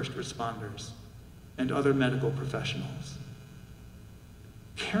overburdens the first responders and other medical professionals.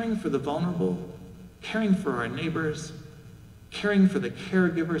 Caring for the vulnerable, caring for our neighbors, caring for the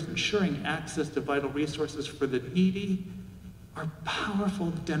caregivers, ensuring access to vital resources for the needy are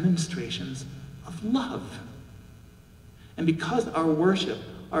powerful demonstrations of love. And because our worship,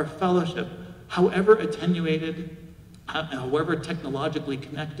 our fellowship, however attenuated, however technologically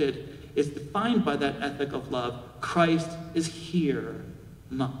connected, is defined by that ethic of love, Christ is here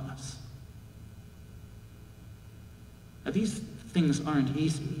among us. Now, these things aren't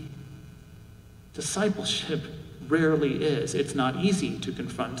easy. Discipleship rarely is. It's not easy to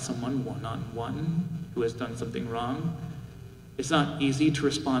confront someone one-on-one who has done something wrong. It's not easy to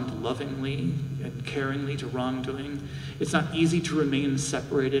respond lovingly and caringly to wrongdoing. It's not easy to remain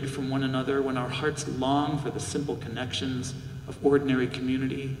separated from one another when our hearts long for the simple connections of ordinary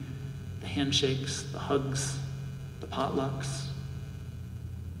community, the handshakes, the hugs, the potlucks.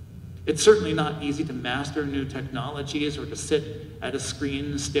 It's certainly not easy to master new technologies or to sit at a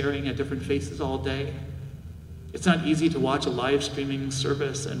screen staring at different faces all day. It's not easy to watch a live streaming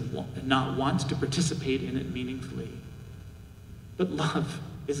service and not want to participate in it meaningfully. But love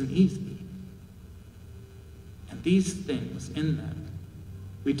isn't easy. And these things, in them,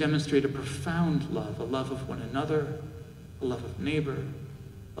 we demonstrate a profound love, a love of one another, a love of neighbor,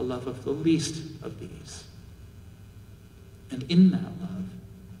 a love of the least of these. And in that love,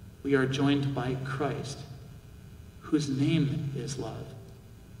 we are joined by Christ, whose name is love,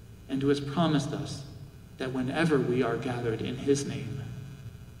 and who has promised us that whenever we are gathered in his name,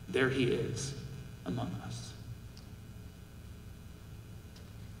 there he is among us.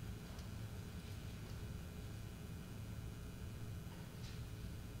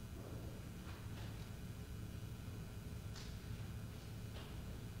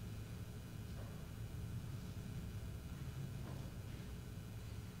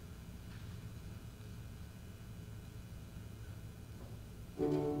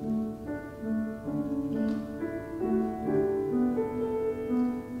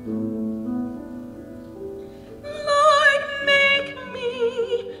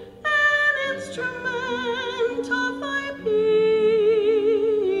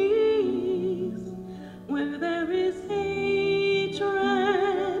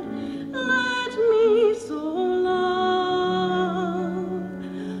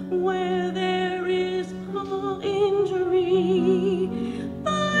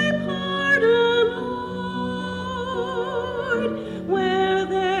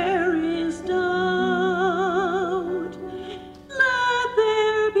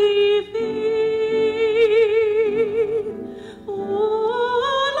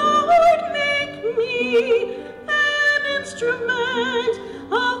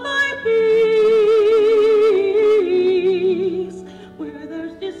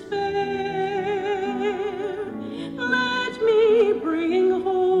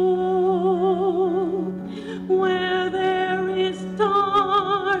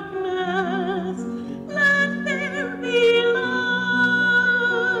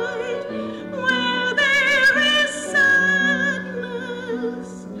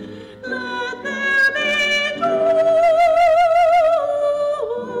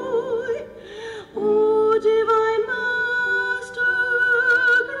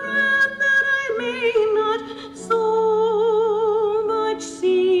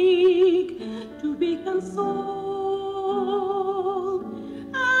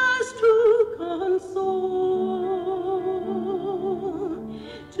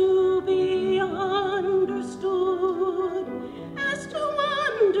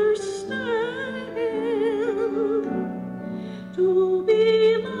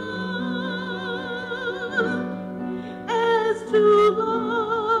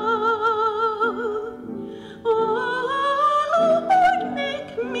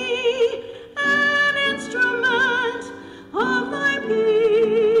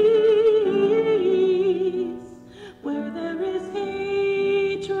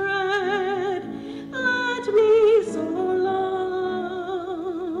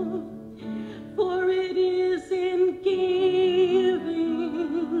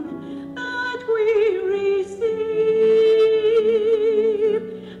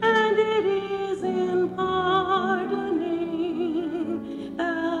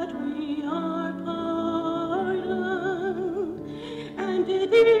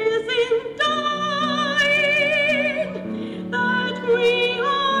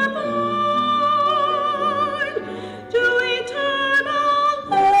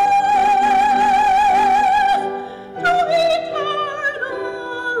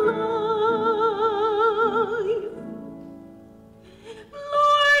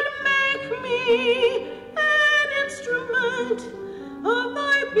 an instrument of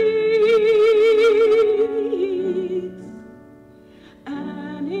thy peace,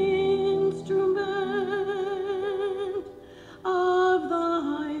 an instrument of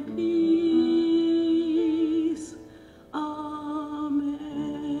thy peace. Amen.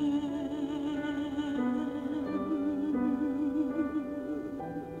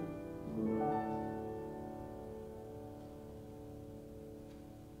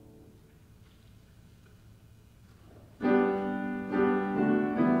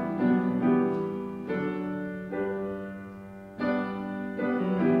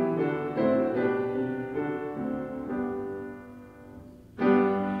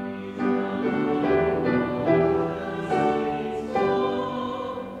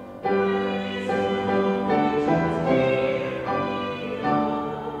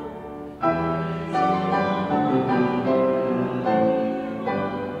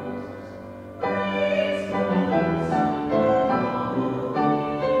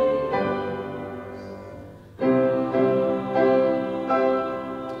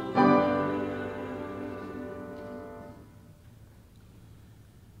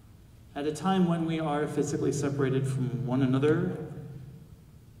 At a time when we are physically separated from one another,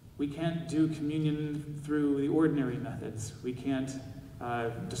 we can't do communion through the ordinary methods. We can't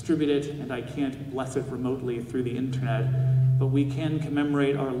distribute it, and I can't bless it remotely through the internet, but we can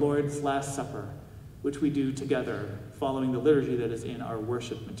commemorate our Lord's Last Supper, which we do together, following the liturgy that is in our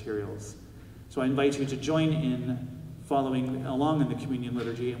worship materials. So I invite you to join in following along in the communion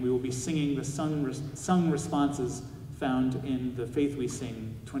liturgy, and we will be singing the sung responses found in the Faith We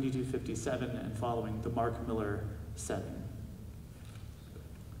Sing 2257 and following the Mark Miller setting.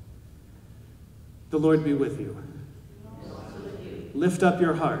 The Lord be with you. Lift up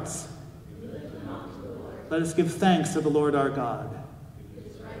your hearts. Let us give thanks to the Lord our God.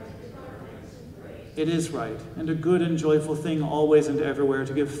 It is right and a good and joyful thing always and everywhere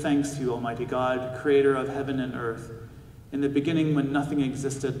to give thanks to you, Almighty God, creator of heaven and earth. In the beginning, when nothing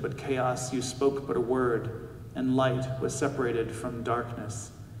existed but chaos, you spoke but a word, and light was separated from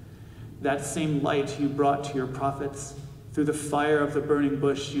darkness. That same light you brought to your prophets. Through the fire of the burning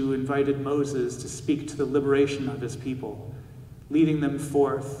bush, you invited Moses to speak to the liberation of his people, leading them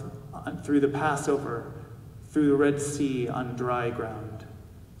forth through the Passover, through the Red Sea on dry ground.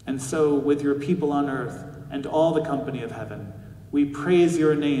 And so, with your people on earth and all the company of heaven, we praise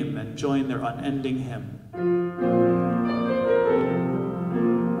your name and join their unending hymn.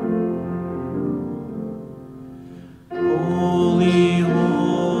 Holy,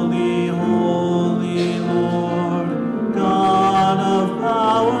 holy, holy Lord, God of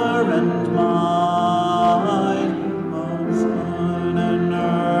power and might, both heaven and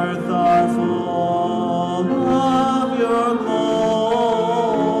earth are full of your glory.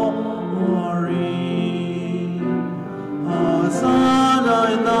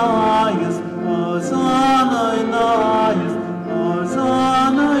 Hosanna in the highest, Hosanna in the highest,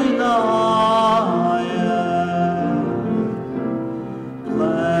 Hosanna in the highest.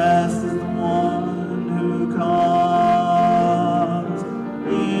 Blessed is the one who comes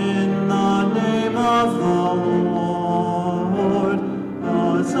in the name of the Lord.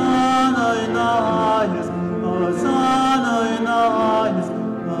 Hosanna in the highest, Hosanna in the highest,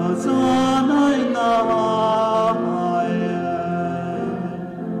 Hosanna in the highest.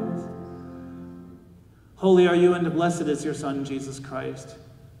 Holy are you, and blessed is your Son, Jesus Christ,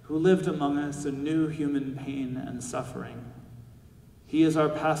 who lived among us and knew human pain and suffering. He is our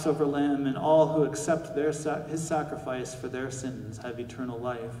Passover lamb, and all who accept his sacrifice for their sins have eternal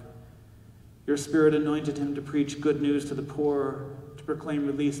life. Your Spirit anointed him to preach good news to the poor, to proclaim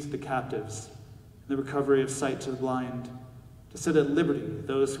release to the captives, and the recovery of sight to the blind, to set at liberty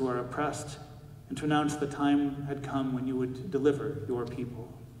those who are oppressed, and to announce the time had come when you would deliver your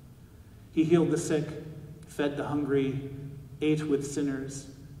people. He healed the sick, fed the hungry, ate with sinners,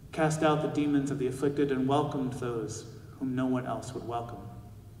 cast out the demons of the afflicted, and welcomed those whom no one else would welcome.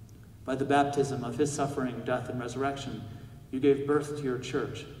 By the baptism of his suffering, death, and resurrection, you gave birth to your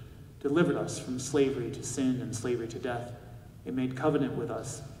church, delivered us from slavery to sin and slavery to death, and made covenant with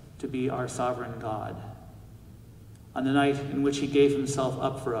us to be our sovereign God. On the night in which he gave himself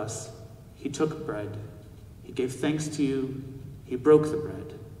up for us, he took bread. He gave thanks to you, he broke the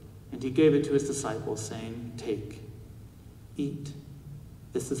bread, and he gave it to his disciples, saying, "Take, eat.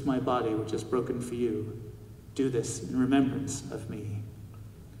 This is my body, which is broken for you. Do this in remembrance of me."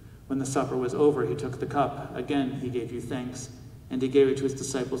 When the supper was over, he took the cup. Again, he gave you thanks, and he gave it to his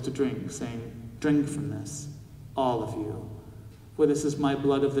disciples to drink, saying, "Drink from this, all of you. For this is my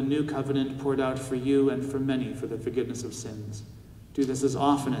blood of the new covenant, poured out for you and for many for the forgiveness of sins. Do this as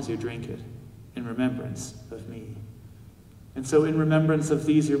often as you drink it in remembrance of me. And so in remembrance of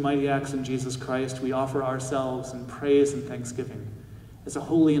these your mighty acts in Jesus Christ, we offer ourselves in praise and thanksgiving as a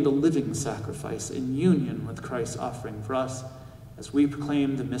holy and a living sacrifice in union with Christ's offering for us as we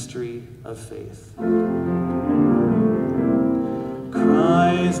proclaim the mystery of faith.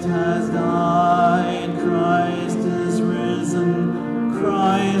 Christ has died, Christ is risen,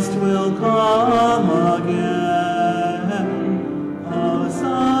 Christ will come again.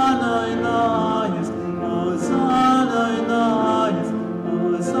 Hosanna in the highest, Hosanna in the highest,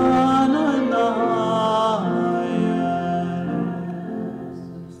 Hosanna in the highest.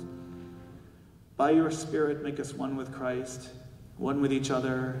 By your Spirit, make us one with Christ, one with each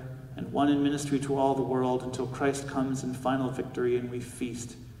other, and one in ministry to all the world until Christ comes in final victory and we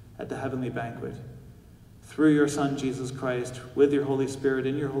feast at the heavenly banquet. Through your Son, Jesus Christ, with your Holy Spirit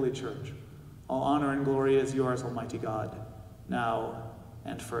in your holy church, all honor and glory is yours, Almighty God, now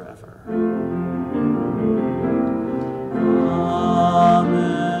and forever.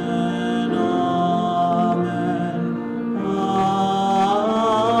 Amen.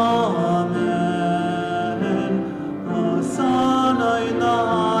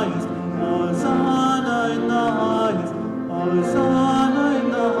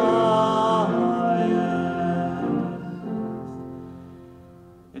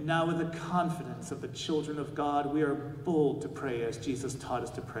 Now with the confidence of the children of God, we are bold to pray as Jesus taught us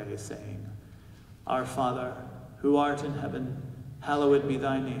to pray, saying, Our Father, who art in heaven, hallowed be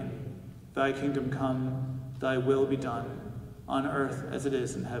thy name. Thy kingdom come, thy will be done, on earth as it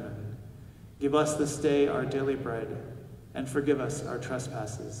is in heaven. Give us this day our daily bread, and forgive us our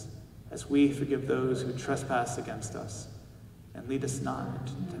trespasses, as we forgive those who trespass against us. And lead us not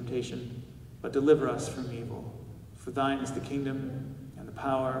into temptation, but deliver us from evil. For thine is the kingdom, and the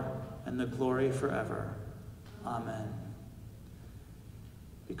power, and the glory forever. Amen.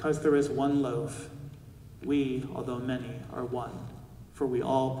 Because there is one loaf, we, although many, are one, for we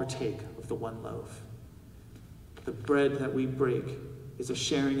all partake of the one loaf. The bread that we break is a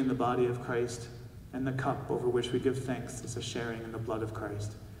sharing in the body of Christ, and the cup over which we give thanks is a sharing in the blood of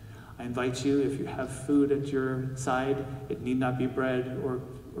Christ. I invite you, if you have food at your side, it need not be bread or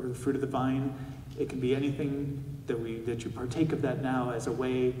the fruit of the vine. It can be anything that you partake of that now as a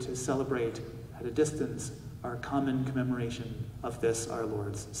way to celebrate at a distance our common commemoration of this, our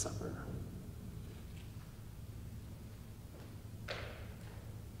Lord's Supper.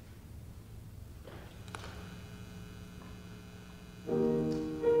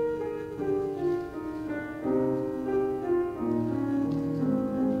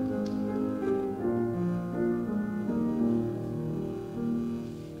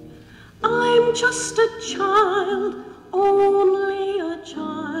 I'm just a child, only a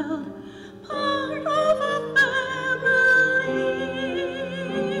child, part of a family,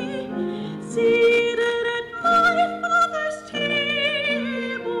 seated at my Father's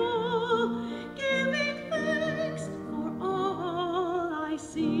table, giving thanks for all I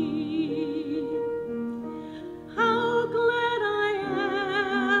see. How glad I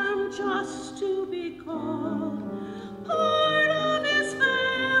am just to be called part of his family.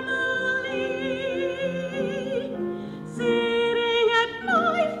 Sitting at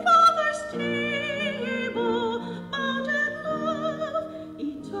my Father's table, bound in love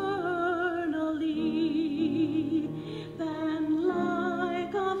eternally. Then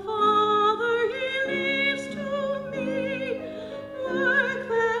like a father he leaves to me work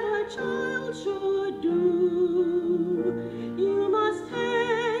that a child should do. You must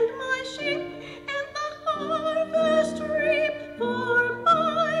tend my sheep and the harvest reap, for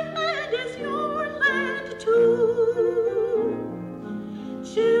my land is your land too.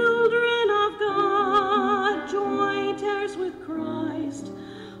 Children of God, joint heirs with Christ,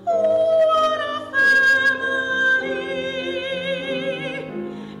 oh, what a family!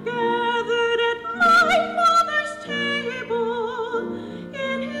 Gathered at my Father's table,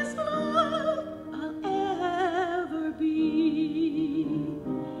 in his love I'll ever be.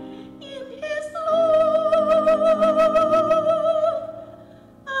 In his love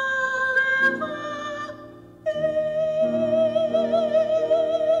I'll ever be.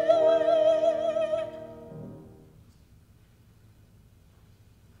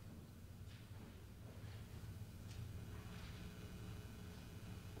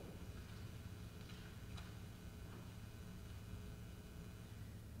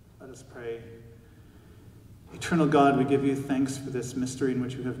 Let us pray. Eternal God, we give you thanks for this mystery in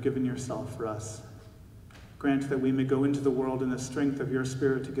which you have given yourself for us. Grant that we may go into the world in the strength of your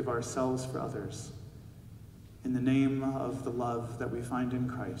Spirit to give ourselves for others. In the name of the love that we find in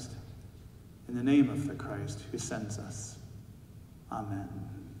Christ, in the name of the Christ who sends us. Amen.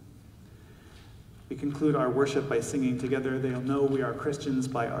 We conclude our worship by singing together, "They'll Know We Are Christians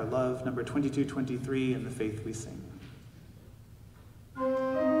by Our Love," number 2223, in the faith we sing.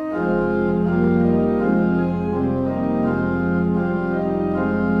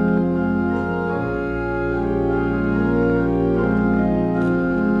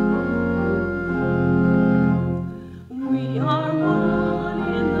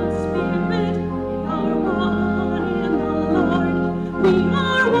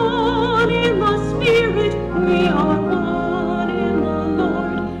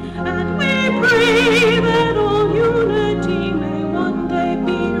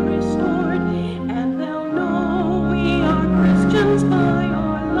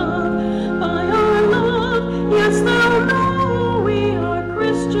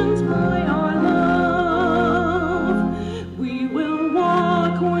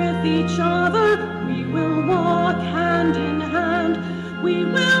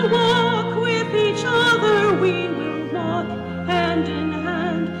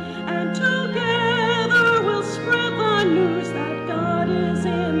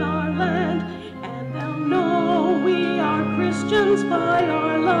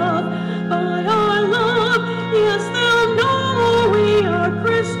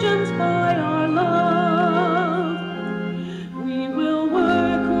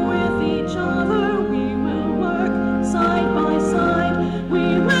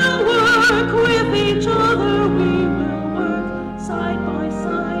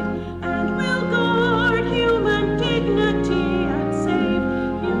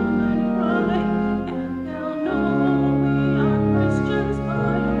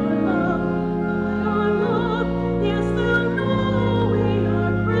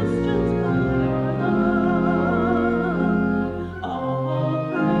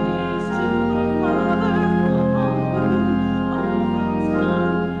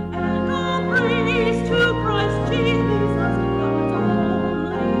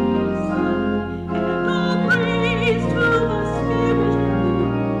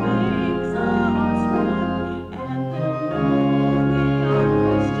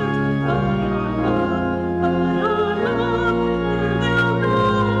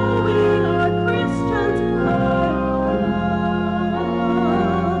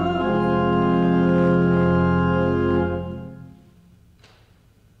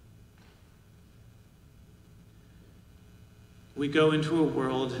 We go into a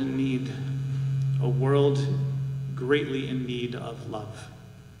world in need, a world greatly in need of love.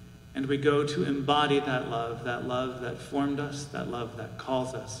 And we go to embody that love that formed us, that love that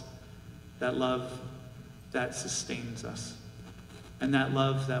calls us, that love that sustains us, and that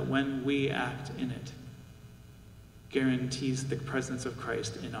love that when we act in it, guarantees the presence of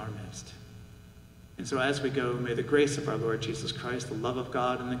Christ in our midst. And so as we go, may the grace of our Lord Jesus Christ, the love of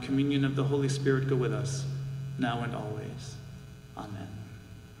God, and the communion of the Holy Spirit go with us, now and always. Amen.